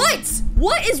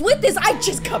 What is with this? I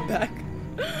just got back.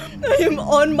 I am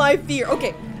on my fear.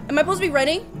 Okay, am I supposed to be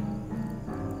running?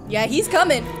 Yeah, he's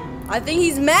coming. I think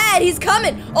he's mad. He's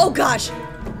coming. Oh, gosh.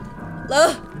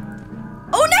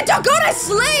 Oh, no, don't go to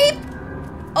sleep.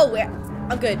 Oh, wait.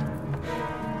 I'm good.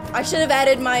 I should have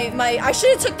added I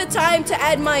should have took the time to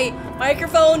add my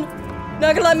microphone.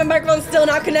 Not gonna lie, my microphone's still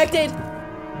not connected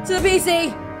to the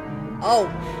PC. Oh,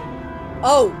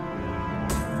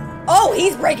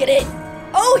 he's breaking it.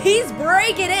 Oh, he's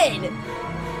breaking it.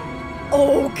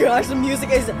 Oh gosh, the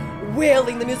music is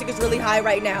wailing. The music is really high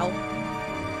right now.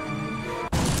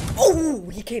 Oh,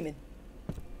 he came in.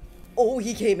 Oh,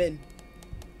 he came in.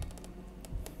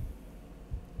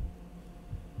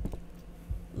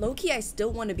 Low-key, I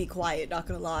still want to be quiet, not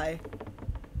gonna lie.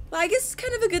 But I guess it's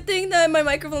kind of a good thing that my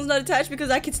microphone's not attached because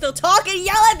I can still talk and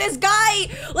yell at this guy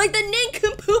like the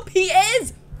nincompoop he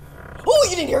is. Oh,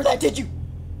 you didn't hear that, did you?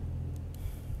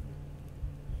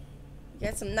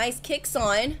 Got some nice kicks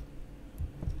on.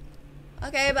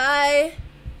 Okay, bye.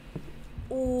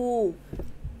 Ooh.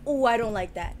 Ooh, I don't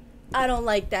like that. I don't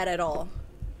like that at all.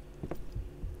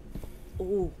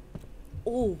 Ooh.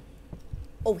 Ooh.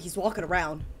 Oh, he's walking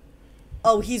around.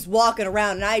 Oh, he's walking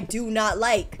around and I do not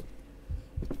like.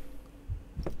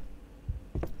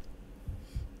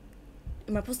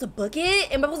 Am I supposed to book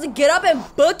it? Am I supposed to get up and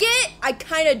book it? I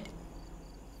kind of...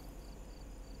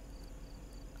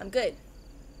 I'm good.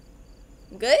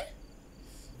 I'm good?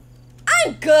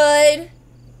 I'm good.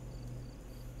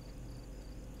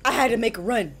 I had to make a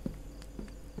run.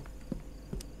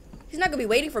 He's not gonna be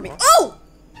waiting for me. Oh!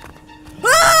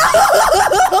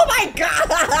 Oh my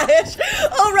gosh!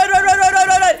 Oh, run!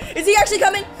 Is he actually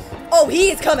coming? Oh, he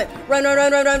is coming. Run! Ah!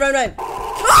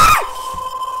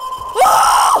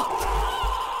 Oh!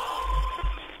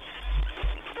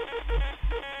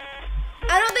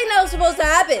 I don't think that was supposed to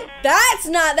happen.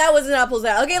 That was not supposed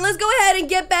to happen. Okay, let's go ahead and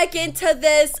get back into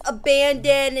this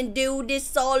abandon and do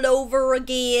this all over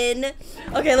again.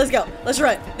 Okay, let's go. Let's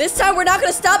run. This time we're not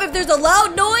gonna stop if there's a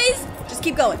loud noise. Just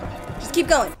keep going. Just keep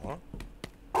going.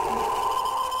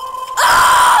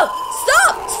 Oh!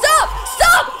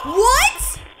 Stop!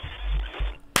 What?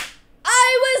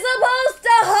 I was supposed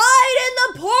to hide in the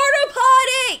porta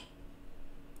potty.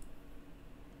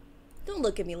 Don't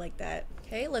look at me like that.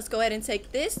 Okay, let's go ahead and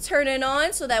take this, turn it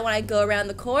on so that when I go around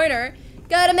the corner,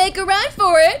 gotta make a run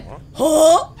for it.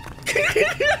 Huh?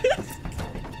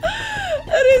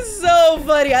 That is so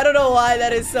funny. I don't know why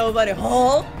that is so funny.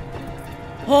 Huh?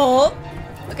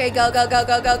 Okay, go. Get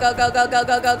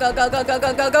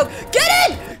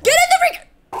in! Get in the freak!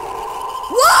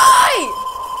 What? Why?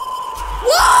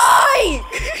 Why?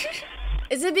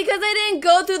 Is it because I didn't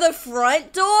go through the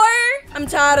front door? I'm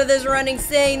tired of this running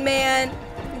scene, man.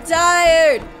 I'm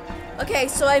tired. Okay,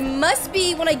 so I must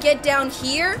be when I get down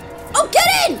here. Oh, get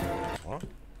in!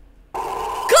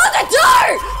 Close the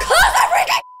door! Close the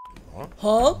freaking...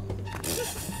 Huh?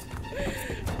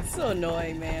 So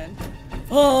annoying, man.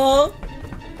 Huh?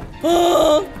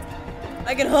 Huh?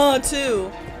 I can huh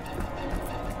too.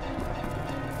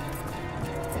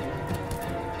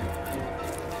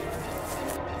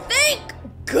 Thank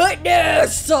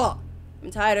goodness!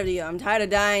 I'm tired of you. I'm tired of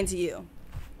dying to you.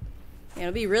 And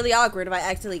it'll be really awkward if I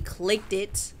accidentally clicked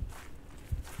it.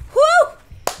 Woo!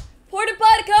 Porta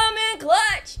potty coming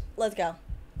clutch! Let's go.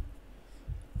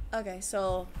 Okay,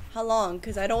 so how long?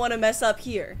 Because I don't want to mess up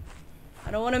here.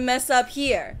 I don't want to mess up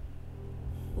here.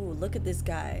 Ooh, look at this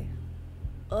guy.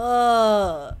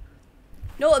 No,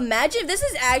 imagine if this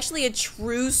is actually a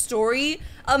true story.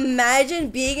 Imagine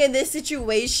being in this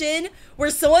situation where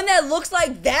someone that looks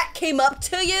like that came up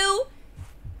to you.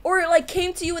 Or like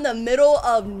came to you in the middle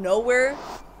of nowhere.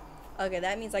 Okay,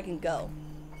 that means I can go.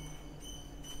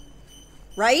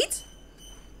 Right?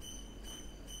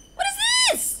 What is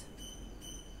this?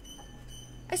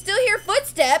 I still hear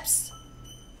footsteps.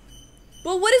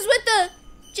 But what is with the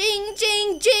jing,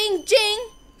 jing, jing, jing?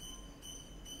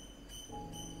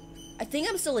 I think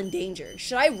I'm still in danger.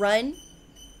 Should I run?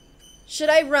 Should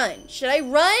I run? Should I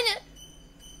run?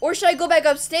 Or should I go back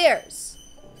upstairs?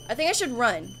 I think I should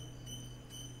run.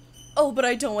 Oh, but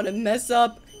I don't want to mess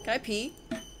up. Can I pee?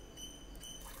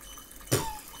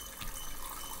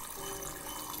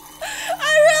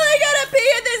 I really gotta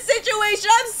pee in this situation.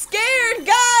 I'm scared,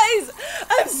 guys.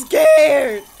 I'm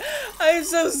scared. I'm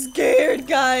so scared,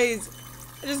 guys.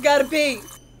 I just gotta pee.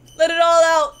 Let it all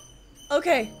out.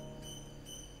 Okay.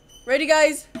 Ready,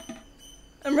 guys?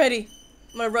 I'm ready.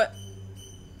 I'm gonna run.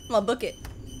 I'm gonna book it.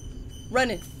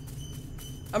 Running.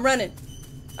 I'm running.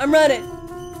 I'm running.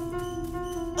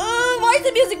 Why is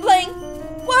the music playing?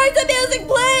 Why is the music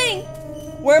playing?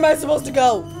 Where am I supposed to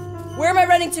go? Where am I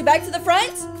running to? Back to the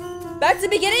front? Back to the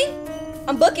beginning?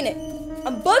 I'm booking it.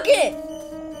 I'm booking it.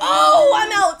 Oh,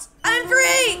 I'm out. I'm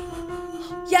free.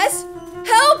 Yes?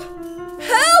 Help!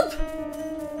 Help!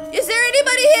 Is there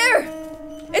anybody here?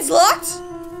 It's locked?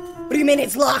 What do you mean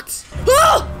it's locked?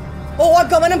 Oh! Oh, I'm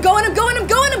going. Let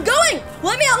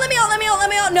me out, let me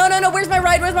out. No, where's my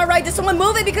ride? Did someone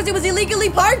move it because it was illegally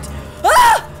parked?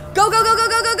 Ah! Go, get in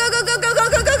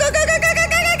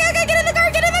the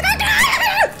car,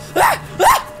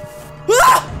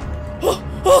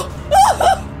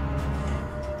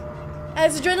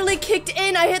 As adrenaline kicked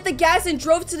in, I hit the gas and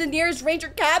drove to the nearest ranger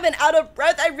cabin. Out of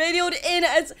breath, I radioed in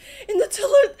to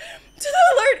the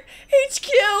alert HQ.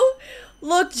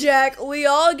 Look, Jack, we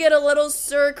all get a little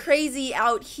stir crazy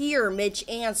out here, Mitch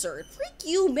answered. Freak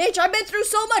you, Mitch. I've been through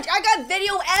so much. I got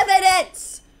video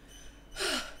evidence.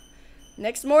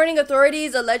 Next morning,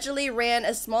 authorities allegedly ran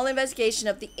a small investigation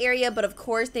of the area, but of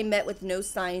course they met with no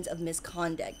signs of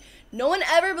misconduct. No one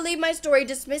ever believed my story,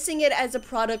 dismissing it as a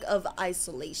product of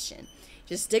isolation.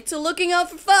 Just stick to looking out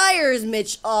for fires,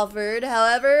 Mitch offered.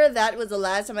 However, that was the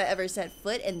last time I ever set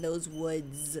foot in those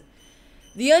woods.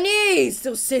 The unease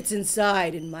still sits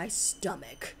inside in my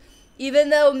stomach. Even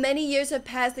though many years have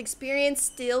passed, the experience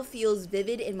still feels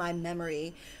vivid in my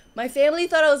memory. My family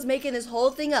thought I was making this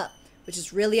whole thing up, which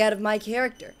is really out of my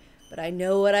character, but I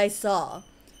know what I saw.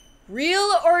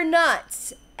 Real or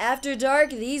not, after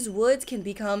dark, these woods can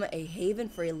become a haven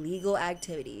for illegal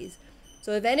activities.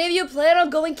 So if any of you plan on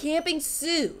going camping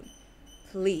soon,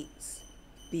 please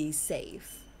be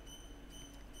safe.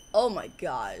 Oh my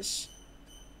gosh.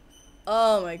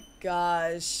 Oh my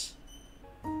gosh.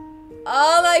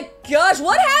 Oh my gosh,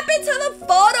 what happened to the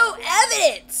photo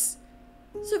evidence?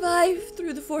 Survive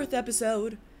through the 4th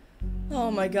episode.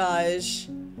 Oh my gosh.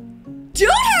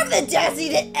 Don't have the audacity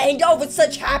to end off with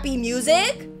such happy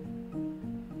music.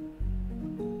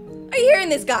 Are you hearing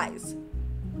this, guys?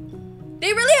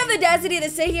 They really have the audacity to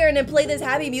sit here and then play this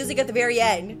happy music at the very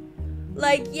end.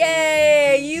 Like,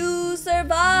 yay, you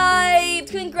survived,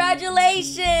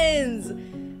 congratulations.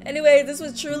 Anyway, this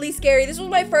was truly scary. This was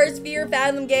my first Fear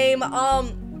Fathom game.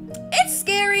 It's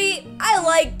scary, I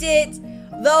liked it.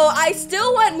 Though I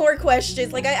still want more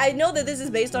questions. Like I know that this is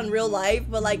based on real life,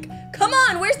 but like, come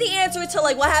on, where's the answer to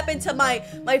like what happened to my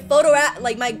photo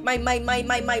like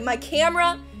my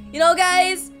camera? You know,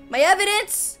 guys, my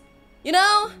evidence, you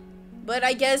know? But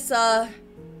I guess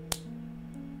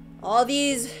all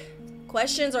these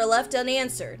questions are left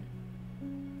unanswered.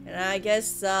 And I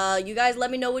guess you guys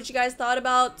let me know what you guys thought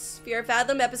about Fear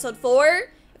Fathom episode 4.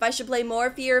 If I should play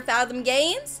more Fear Fathom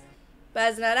games. But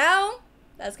as of now,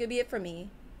 that's gonna be it for me.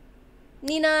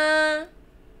 Nenaa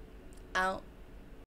out.